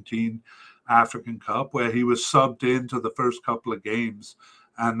 2017 African Cup, where he was subbed into the first couple of games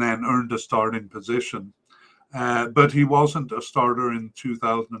and then earned a starting position. But he wasn't a starter in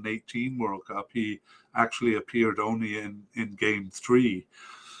 2018 World Cup. He actually appeared only in game 3.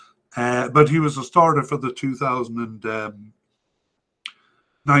 But he was a starter for the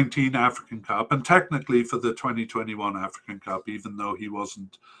 2019 African Cup, and technically for the 2021 African Cup, even though he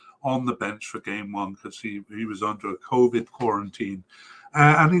wasn't on the bench for game 1 because he was under a COVID quarantine.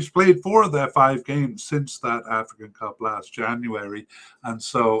 And he's played 4 of their 5 games since that African Cup last January, and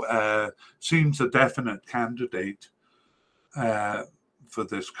so seems a definite candidate for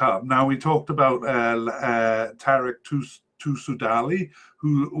this cup. Now, we talked about Tarek Toussoudali,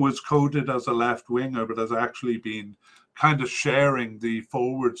 who was coded as a left winger, but has actually been kind of sharing the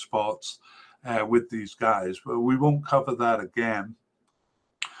forward spots with these guys. But we won't cover that again.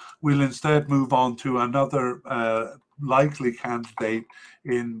 We'll instead move on to another likely candidate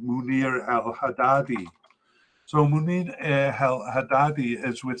in Munir El Haddadi. So Munir El Haddadi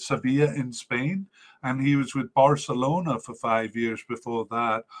is with Sevilla in Spain, and he was with Barcelona for 5 years before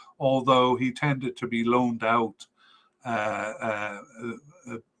that, although he tended to be loaned out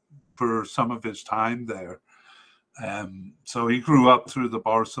for some of his time there. So he grew up through the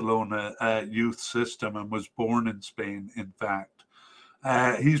Barcelona youth system and was born in Spain, in fact.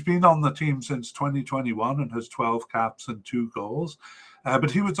 He's been on the team since 2021 and has 12 caps and 2 goals. But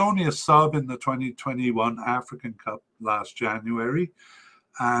he was only a sub in the 2021 African Cup last January.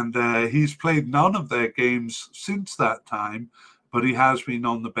 And he's played none of their games since that time, but he has been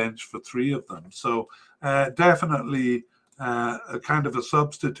on the bench for 3 of them. So definitely a kind of a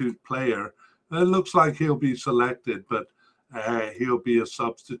substitute player. It looks like he'll be selected, but he'll be a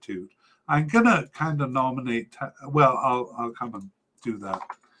substitute. I'm going to kind of nominate, well, I'll come and do that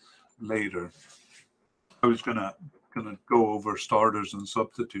later. I was gonna go over starters and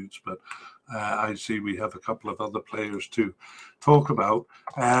substitutes, but I see we have a couple of other players to talk about,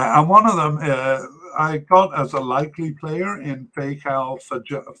 and one of them I got as a likely player in Faisal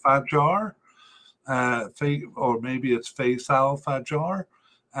Fajar, or maybe it's Faisal Fajar.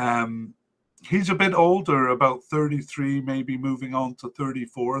 He's a bit older, about 33, maybe moving on to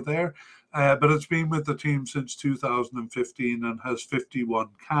 34 there. But has been with the team since 2015 and has 51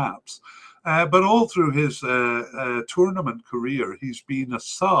 caps. But all through his tournament career, he's been a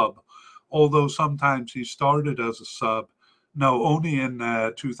sub, although sometimes he started as a sub. No, only in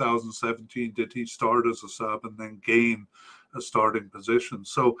 2017 did he start as a sub and then gain a starting position.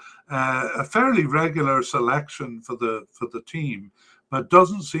 So a fairly regular selection for the team, but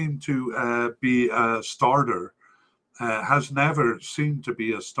doesn't seem to be a starter. Has never seemed to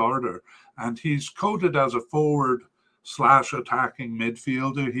be a starter, and he's coded as a forward / attacking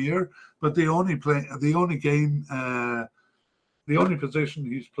midfielder here. But the only position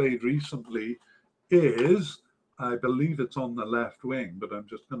he's played recently is, I believe it's on the left wing, but I'm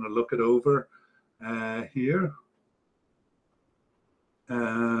just going to look it over here.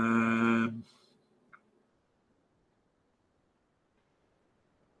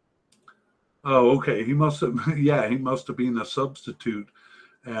 Oh, okay. He must have, yeah, he must have been a substitute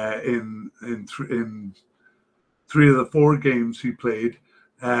in 3 of the 4 games he played.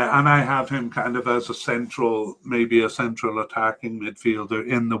 And I have him kind of as maybe a central attacking midfielder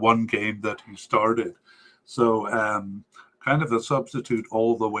in the 1 game that he started. So kind of a substitute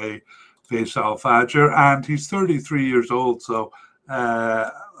all the way, Faisal Fajr. And he's 33 years old, so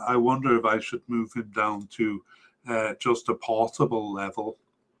I wonder if I should move him down to just a possible level.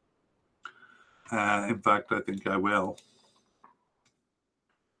 In fact, I think I will.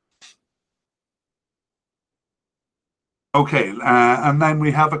 Okay, and then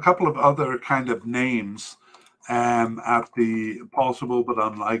we have a couple of other kind of names at the possible but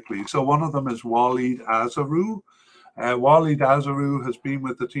unlikely. So one of them is Walid Azaru. Walid Azaru has been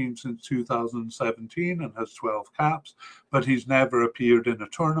with the team since 2017 and has 12 caps, but he's never appeared in a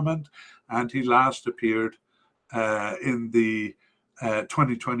tournament, and he last appeared in the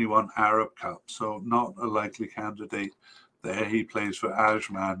 2021 Arab Cup, so not a likely candidate there. He plays for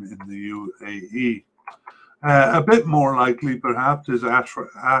Ajman in the UAE. A bit more likely, perhaps, is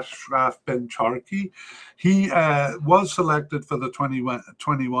Ashraf Ben Charki. He was selected for the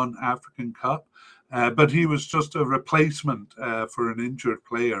 2021 African Cup, but he was just a replacement for an injured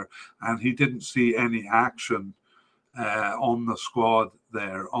player, and he didn't see any action on the squad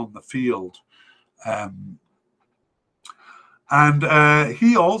there on the field. And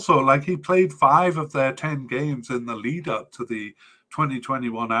he also, he played 5 of their 10 games in the lead up to the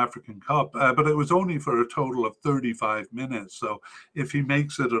 2021 African Cup, but it was only for a total of 35 minutes. So if he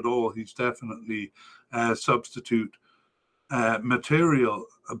makes it at all, he's definitely substitute material.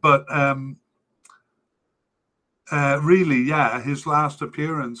 But really, yeah, his last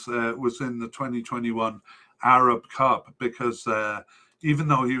appearance was in the 2021 Arab Cup, because even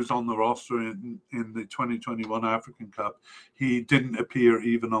though he was on the roster in the 2021 African Cup, he didn't appear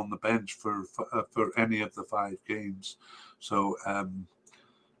even on the bench for any of the 5 games. So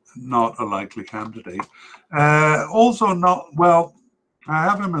not a likely candidate. Also not, well, I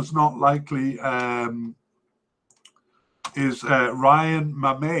have him as not likely, is Ryan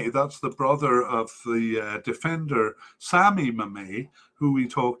Mamey. That's the brother of the defender Sami Mamey, who we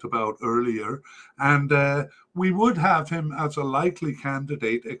talked about earlier. And we would have him as a likely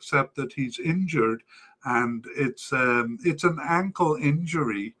candidate, except that he's injured, and it's an ankle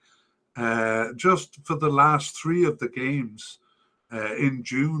injury just for the last 3 of the games in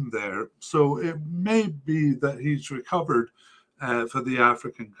June there. So it may be that he's recovered for the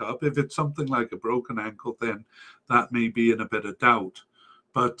African Cup. If it's something like a broken ankle, then that may be in a bit of doubt.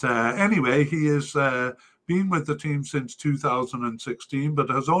 But anyway, he has been with the team since 2016, but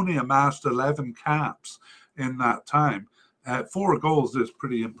has only amassed 11 caps in that time. 4 goals is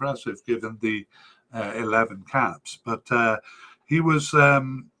pretty impressive given the 11 caps. But he was a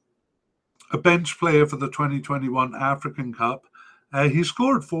bench player for the 2021 African Cup. He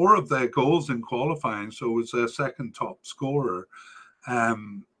scored 4 of their goals in qualifying, so was their second top scorer.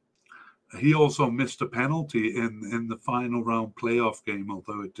 He also missed a penalty in the final round playoff game,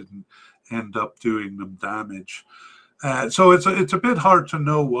 although it didn't end up doing them damage. So it's a bit hard to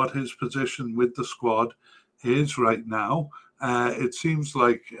know what his position with the squad is right now. It seems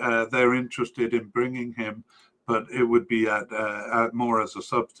like they're interested in bringing him, but it would be at more as a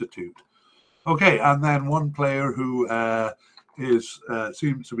substitute. Okay, and then one player who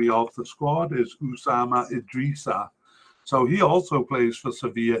seems to be off the squad is Usama Idrissa. So he also plays for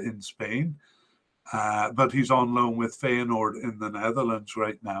Sevilla in Spain, but he's on loan with Feyenoord in the Netherlands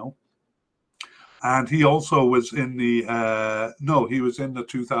right now. And he also was in the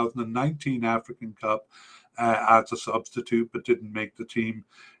 2019 African Cup as a substitute, but didn't make the team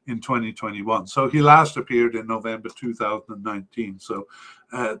in 2021. So he last appeared in November 2019. So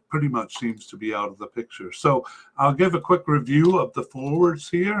pretty much seems to be out of the picture. So I'll give a quick review of the forwards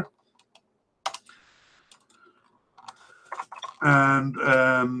here. And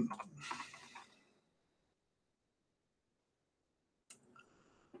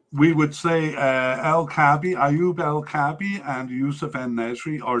we would say Ayub El Kabi and Youssef En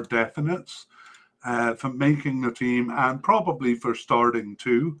Nesri are definites. for making the team and probably for starting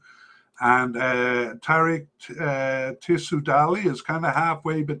too. And Tariq Tissoudali is kind of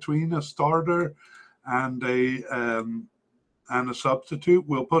halfway between a starter and a substitute.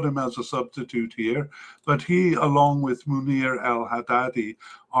 We'll put him as a substitute here, but he, along with Munir El Haddadi,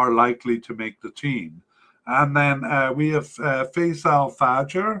 are likely to make the team. And then we have Faisal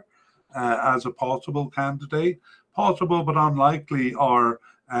Fajr as a possible candidate. Possible but unlikely are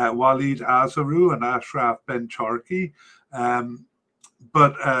Walid Azaru and Ashraf Bencharki.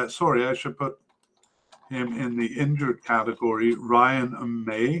 But sorry, I should put him in the injured category. Ryan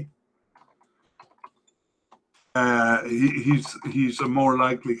May. He's a more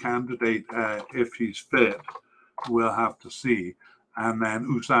likely candidate if he's fit. We'll have to see. And then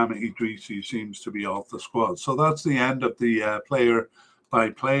Usama Idrisi seems to be off the squad. So that's the end of the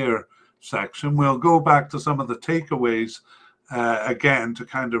player-by-player section. We'll go back to some of the takeaways again to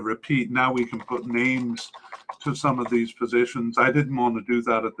kind of repeat. Now we can put names to some of these positions. I didn't want to do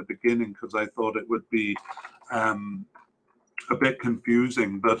that at the beginning because I thought it would be a bit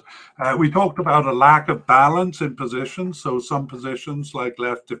confusing, but we talked about a lack of balance in positions. So some positions like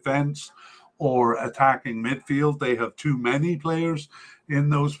left defense or attacking midfield, they have too many players in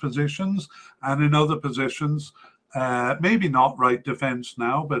those positions. And in other positions, maybe not right defense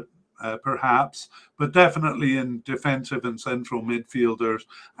now, but perhaps, but definitely in defensive and central midfielders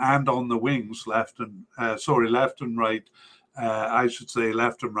and on the wings, left and right. I should say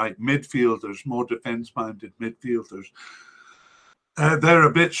left and right midfielders, more defense-minded midfielders. They're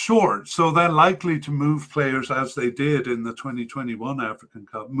a bit short, so they're likely to move players as they did in the 2021 African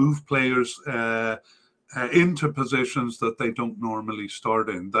Cup, move players into positions that they don't normally start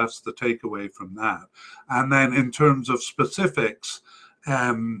in. That's the takeaway from that. And then in terms of specifics,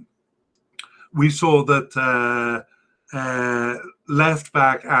 we saw that left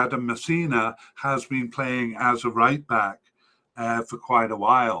back Adam Messina has been playing as a right back for quite a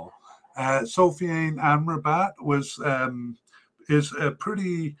while. Sofiane Amrabat is a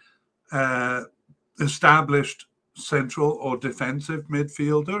pretty established central or defensive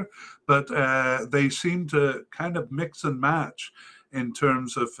midfielder, but they seem to kind of mix and match in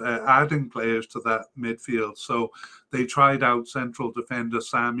terms of adding players to that midfield. So they tried out central defender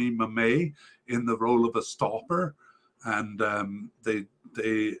Sami Mameh in the role of a stopper, and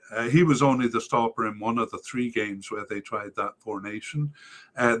he was only the stopper in one of the 3 games where they tried that formation.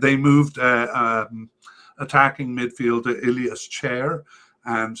 They moved attacking midfielder Ilias Chair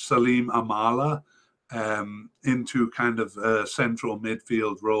and Salim Amala into kind of a central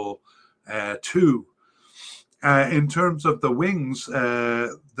midfield role too. In terms of the wings,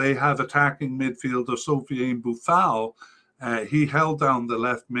 they have attacking midfielder Sofiane Boufal. He held down the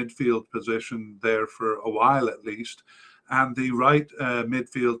left midfield position there for a while at least, and the right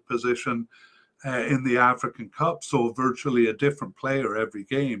midfield position in the African Cup saw virtually a different player every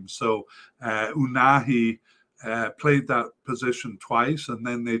game. So Unahi played that position twice, and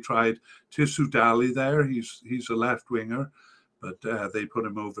then they tried Tissoudali there. He's a left winger, but they put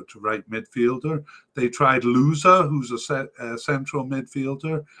him over to right midfielder. They tried Louza, who's a central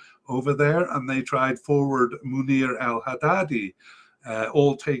midfielder, over there, and they tried forward Munir El Haddadi,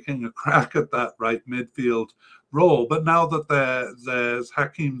 all taking a crack at that right midfield role. But now that there's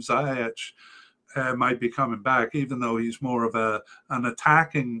Hakim Ziyech might be coming back, even though he's more of an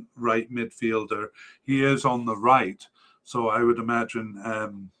attacking right midfielder, he is on the right. So I would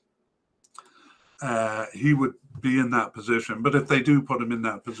imagine he would be in that position. But if they do put him in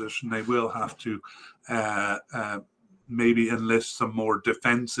that position, they will have to maybe enlist some more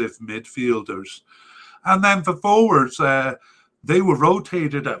defensive midfielders. And then for forwards, they were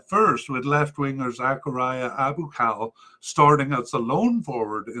rotated at first with left winger Zakaria Abukal starting as a lone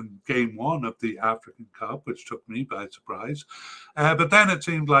forward in game 1 of the African Cup, which took me by surprise. But then it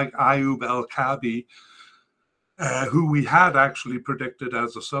seemed like Ayoub El Kabi, who we had actually predicted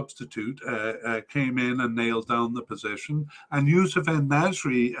as a substitute, came in and nailed down the position. And Youssef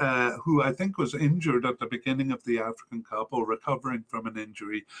En-Nesyri, who I think was injured at the beginning of the African Cup or recovering from an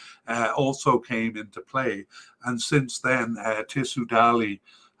injury, also came into play. And since then, Tissoudali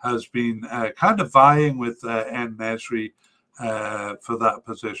has been kind of vying with En-Nesyri for that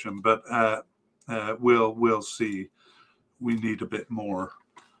position. But we'll see. We need a bit more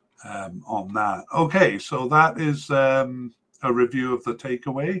on that. Okay, so that is a review of the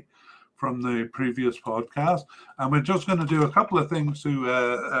takeaway from the previous podcast, and we're just going to do a couple of things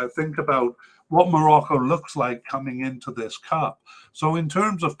to think about what Morocco looks like coming into this cup. So in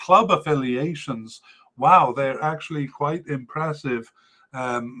terms of club affiliations, wow, they're actually quite impressive.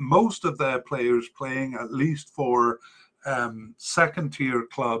 Most of their players playing at least for second tier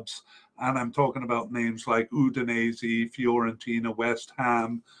clubs and I'm talking about names like Udinese, Fiorentina, West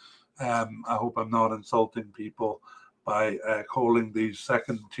Ham. I hope I'm not insulting people by calling these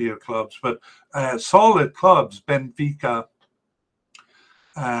second-tier clubs, but solid clubs, Benfica,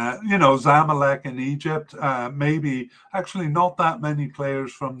 Zamalek in Egypt, maybe actually not that many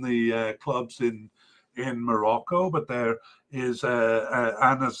players from the clubs in Morocco, but there is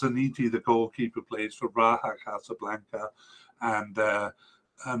Anna Zaniti, the goalkeeper, plays for Raja Casablanca, and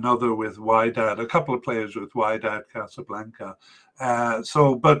another with Wydad, a couple of players with Wydad Casablanca.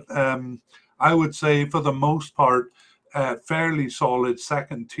 But I would say for the most part, fairly solid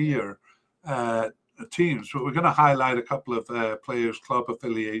second tier teams. But we're going to highlight a couple of players' club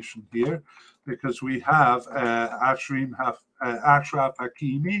affiliation here, because we have Ashraf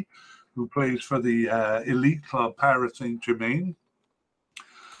Hakimi, who plays for the elite club Paris Saint-Germain.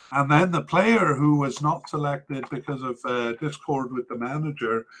 And then the player who was not selected because of discord with the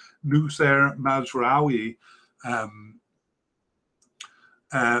manager, Nusser Mazraoui,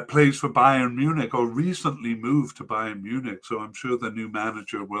 plays for Bayern Munich, or recently moved to Bayern Munich. So I'm sure the new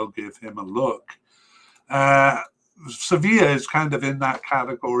manager will give him a look. Sevilla is kind of in that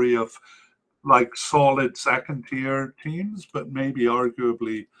category of like solid second tier teams, but maybe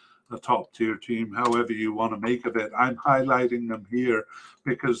arguably a top tier team, however you want to make of it. I'm highlighting them here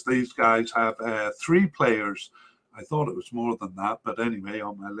because these guys have 3 players. I thought it was more than that, but anyway,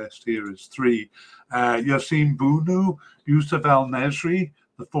 on my list here is 3. Yassine Bounou, Youssef El Nesri,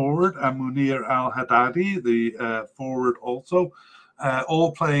 the forward, and Munir Al Haddadi, the forward also,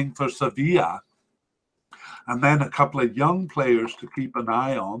 all playing for Sevilla. And then a couple of young players to keep an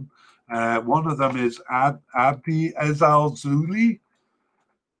eye on. One of them is Abdi Ezal Zuli,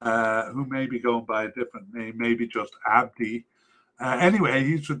 who may be going by a different name, maybe just Abdi. Anyway,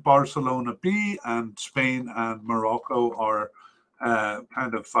 he's with Barcelona B, and Spain and Morocco are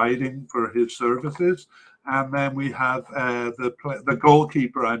kind of fighting for his services. And then we have the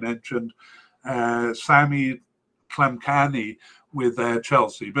goalkeeper I mentioned, Sami Klemkani, with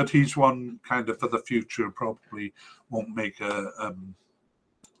Chelsea, but he's one kind of for the future, probably won't make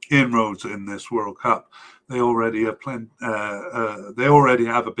inroads in this World Cup. They already have they already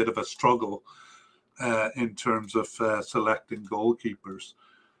have a bit of a struggle in terms of selecting goalkeepers.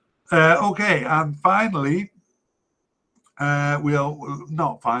 Okay, and finally, we'll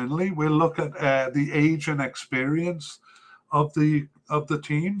look at the age and experience of the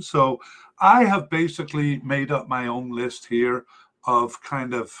team. So I have basically made up my own list here of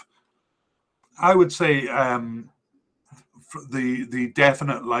kind of, I would say, the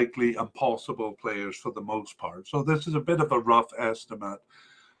definite, likely, and possible players for the most part. So this is a bit of a rough estimate,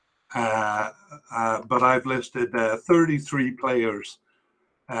 but I've listed 33 players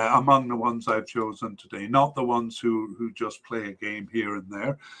among the ones I've chosen today, not the ones who just play a game here and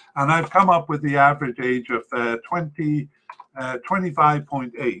there. And I've come up with the average age of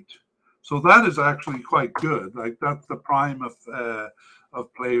 25.8. So that is actually quite good. Like, that's the prime of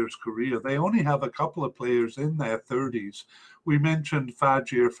players' career. They only have a couple of players in their 30s. We mentioned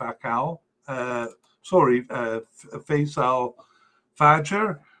Faisal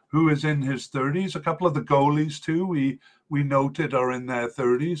Fajr, who is in his 30s. A couple of the goalies too, we noted, are in their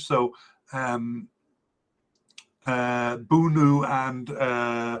 30s. So Bounou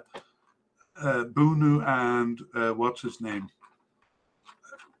and what's his name?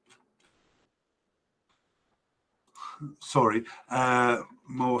 Sorry, Munir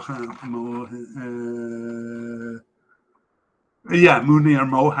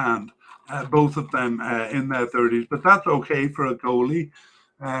Mohand, both of them in their 30s, but that's okay for a goalie,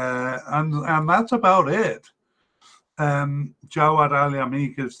 and that's about it. Jawad Ali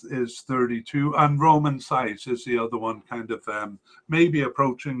Amik is 32, and Roman Saiz is the other one, kind of maybe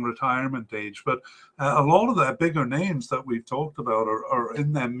approaching retirement age. But a lot of the bigger names that we've talked about are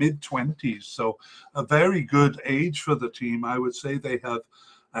in their mid-20s, so a very good age for the team. I would say they have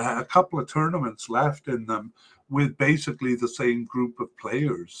a couple of tournaments left in them with basically the same group of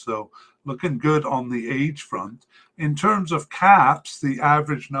players. So looking good on the age front. In terms of caps, the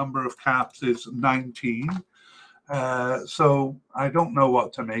average number of caps is 19. So I don't know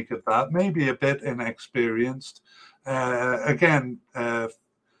what to make of that. Maybe a bit inexperienced. Again, Faisal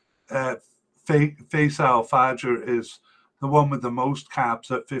Fajr is the one with the most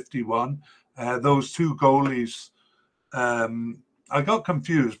caps at 51. Those 2 goalies, I got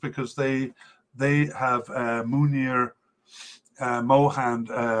confused because they have Munir Mohand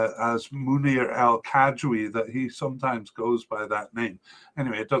as Munir El Kadri, that he sometimes goes by that name.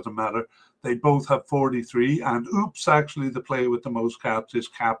 Anyway, it doesn't matter. They both have 43, and actually the player with the most caps is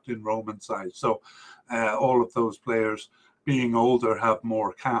Captain Roman Saiz. So all of those players being older, have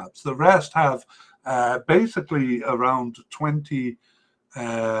more caps. The rest have basically around 20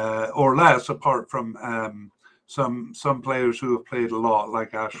 or less, apart from some players who have played a lot,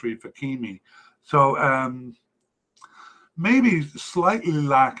 like Ashraf Hakimi. So maybe slightly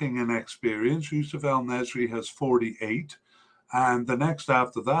lacking in experience. Yusuf El Nesri has 48. And the next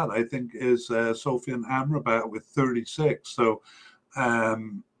after that, I think, is Sofian Amrabat with 36. So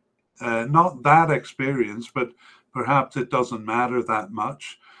not that experienced, but perhaps it doesn't matter that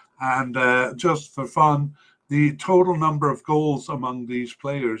much. And just for fun, the total number of goals among these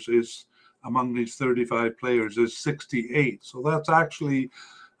players is, among these 35 players, is 68. So that's actually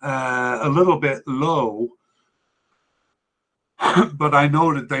a little bit low. But I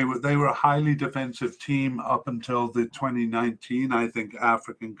know that they were a highly defensive team up until the 2019, I think,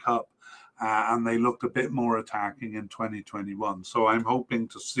 African Cup, and they looked a bit more attacking in 2021. So I'm hoping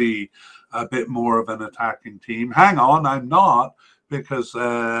to see a bit more of an attacking team. Hang on, I'm not, because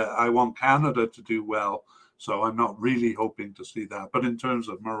I want Canada to do well. So I'm not really hoping to see that. But in terms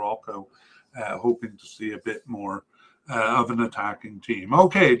of Morocco, hoping to see a bit more of an attacking team.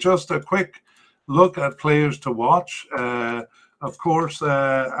 Okay, just a quick look at players to watch. Of course,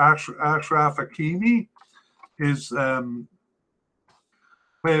 Ashraf Hakimi is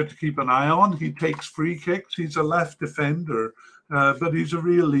player to keep an eye on. He takes free kicks. He's a left defender, but he's a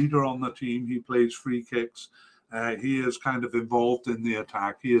real leader on the team. He plays free kicks. He is kind of involved in the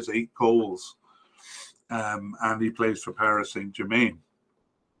attack. He has 8 goals, and he plays for Paris Saint-Germain.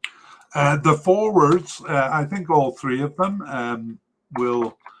 The forwards, I think all 3 of them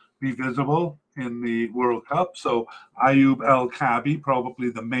will be visible in the World Cup. So Ayoub El Kabi, probably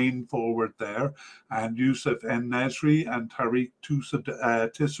the main forward there, and Yusuf En Nesri and Tariq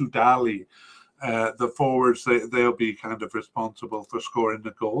Tissoudali. The forwards, they'll be kind of responsible for scoring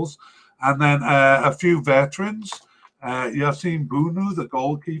the goals. And then a few veterans. Yassine Bounou, the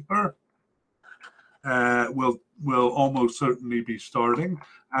goalkeeper, will almost certainly be starting.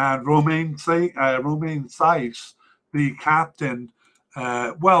 And Romain Saiss, the captain,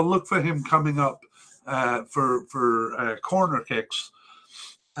 well, look for him coming up for corner kicks,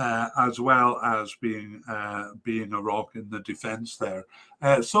 as well as being a rock in the defense there.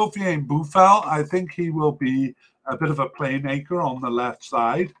 Sofiane Boufal, I think he will be a bit of a playmaker on the left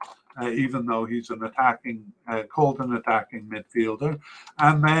side, even though he's called an attacking midfielder.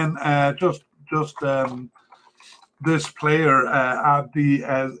 And then just this player, Abdi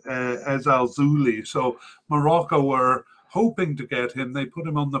Ezalzouli. So Morocco were hoping to get him. They put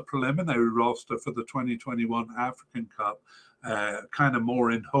him on the preliminary roster for the 2021 African Cup, kind of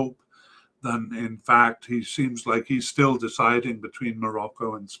more in hope than in fact. He seems like he's still deciding between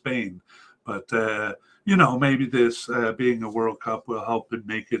Morocco and Spain. But, maybe this being a World Cup will help him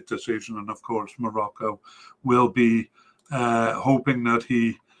make his decision. And of course, Morocco will be hoping that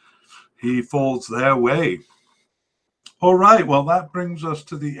he falls their way. All right, well, that brings us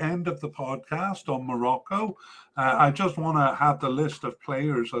to the end of the podcast on Morocco. I just want to have the list of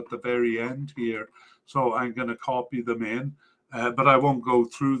players at the very end here, so I'm going to copy them in, but I won't go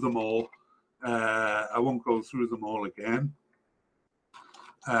through them all. I won't go through them all again.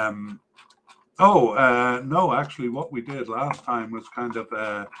 No, actually, what we did last time was kind of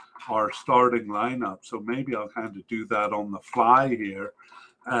our starting lineup, so maybe I'll kind of do that on the fly here.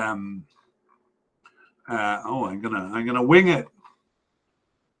 I'm gonna wing it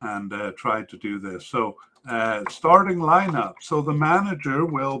and try to do this. So starting lineup. So the manager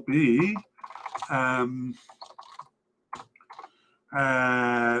will be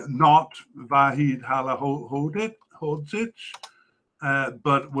not Vahid Halilhodžić,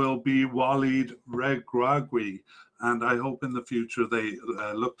 but will be Walid Regragui. And I hope in the future they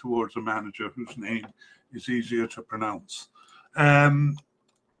look towards a manager whose name is easier to pronounce.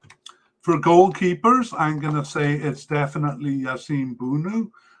 For goalkeepers, I'm going to say it's definitely Yassine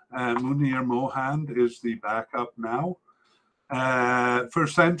Bounou. Munir Mohand is the backup now. For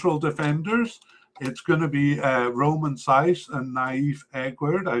central defenders, it's going to be Romain Saiss and Naif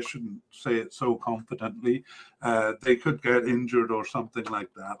Edouard. I shouldn't say it so confidently. They could get injured or something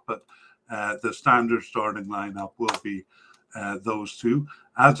like that, but the standard starting lineup will be those 2.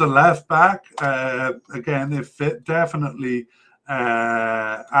 As a left back, again, if fit, definitely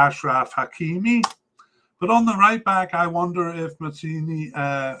Ashraf Hakimi. But on the right back, I wonder if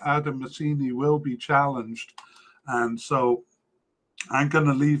Adam Massini will be challenged. And so I'm going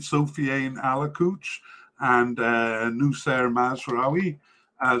to leave Soufiane Alakoutch and Noussair Mazraoui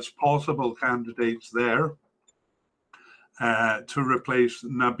as possible candidates there to replace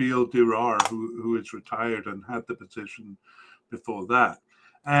Nabil Dirar, who is retired and had the position before that.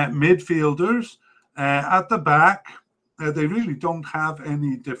 Midfielders, at the back, they really don't have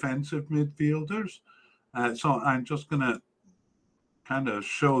any defensive midfielders. So I'm just going to kind of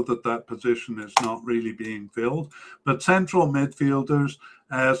show that position is not really being filled. But central midfielders,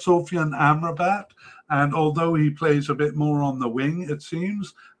 Sofian Amrabat, and although he plays a bit more on the wing, it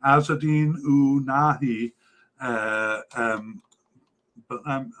seems, Azzedine Ounahi, but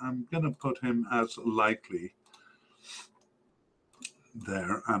I'm going to put him as likely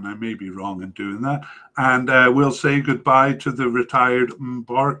there, and I may be wrong in doing that. And we'll say goodbye to the retired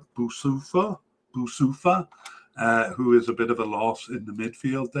Mbark Boussoufa, who is a bit of a loss in the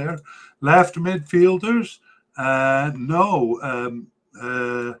midfield there. Left midfielders,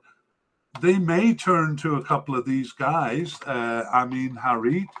 they may turn to a couple of these guys, Amin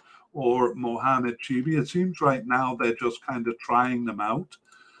Harit or Mohamed Chibi. It seems right now they're just kind of trying them out.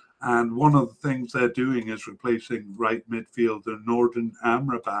 And one of the things they're doing is replacing right midfielder Nordin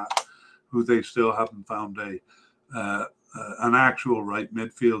Amrabat, who they still haven't found an actual right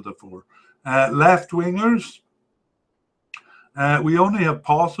midfielder for. Left wingers, we only have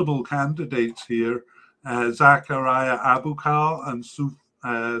possible candidates here, Zakaria Abukal and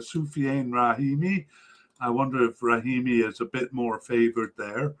Soufiane Rahimi. I wonder if Rahimi is a bit more favored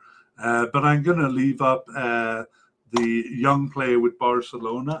there. But I'm going to leave up the young player with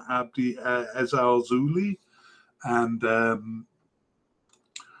Barcelona, Abdi Ezalzouli. And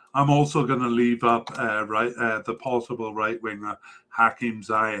I'm also going to leave up the possible right winger, Hakim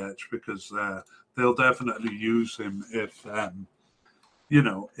Ziyech, because they'll definitely use him if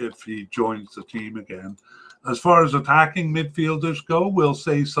he joins the team again. As far as attacking midfielders go, we'll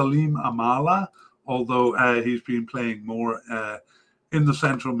say Salim Amala, although he's been playing more in the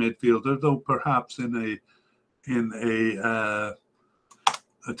central midfielder, though perhaps in a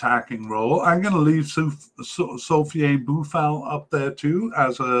attacking role. I'm going to leave Sofiane Boufal up there too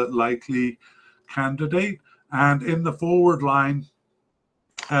as a likely candidate. And in the forward line,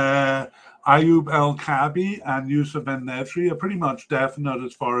 Ayoub El Kabi and Youssef En Neftri are pretty much definite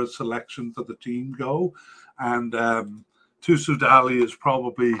as far as selection for the team go. And Toussaint Dali is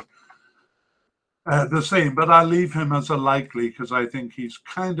probably the same, but I leave him as a likely because I think he's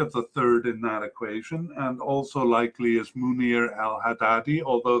kind of the third in that equation, and also likely is Munir El Haddadi,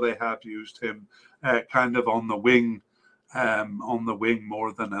 although they have used him kind of on the wing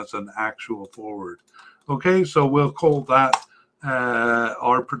more than as an actual forward. Okay, so we'll call that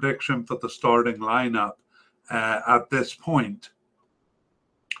our prediction for the starting lineup at this point,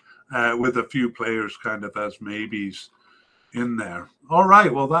 with a few players kind of as maybes in there. All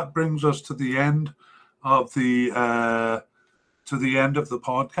right, well, that brings us to the end of the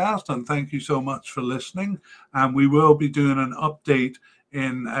podcast, and thank you so much for listening. And we will be doing an update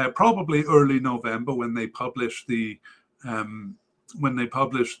in probably early November when they publish the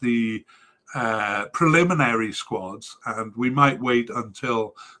preliminary squads, and we might wait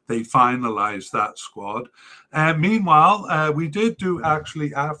until they finalize that squad. Meanwhile, we did do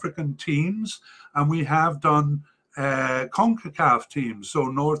actually African teams, and we have done CONCACAF teams, so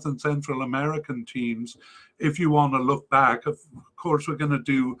North and Central American teams. If you want to look back, of course, we're going to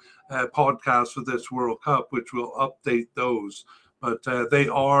do podcasts for this World Cup, which will update those, but they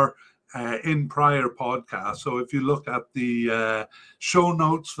are in prior podcasts. So if you look at the show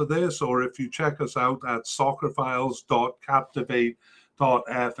notes for this, or if you check us out at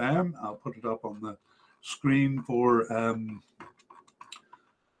soccerfiles.captivate.fm, I'll put it up on the screen for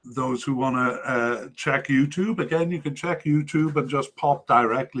those who want to check YouTube. Again, you can check YouTube and just pop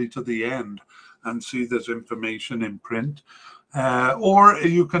directly to the end and see this information in print. Or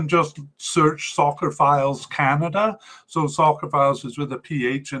you can just search Soccer Files Canada. So Soccer Files is with a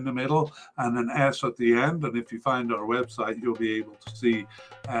PH in the middle and an S at the end. And if you find our website, you'll be able to see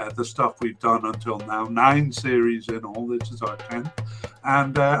the stuff we've done until now. 9 series in all. This is our 10th.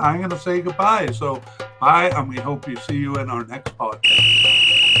 And I'm going to say goodbye. So bye, and we hope we see you in our next podcast.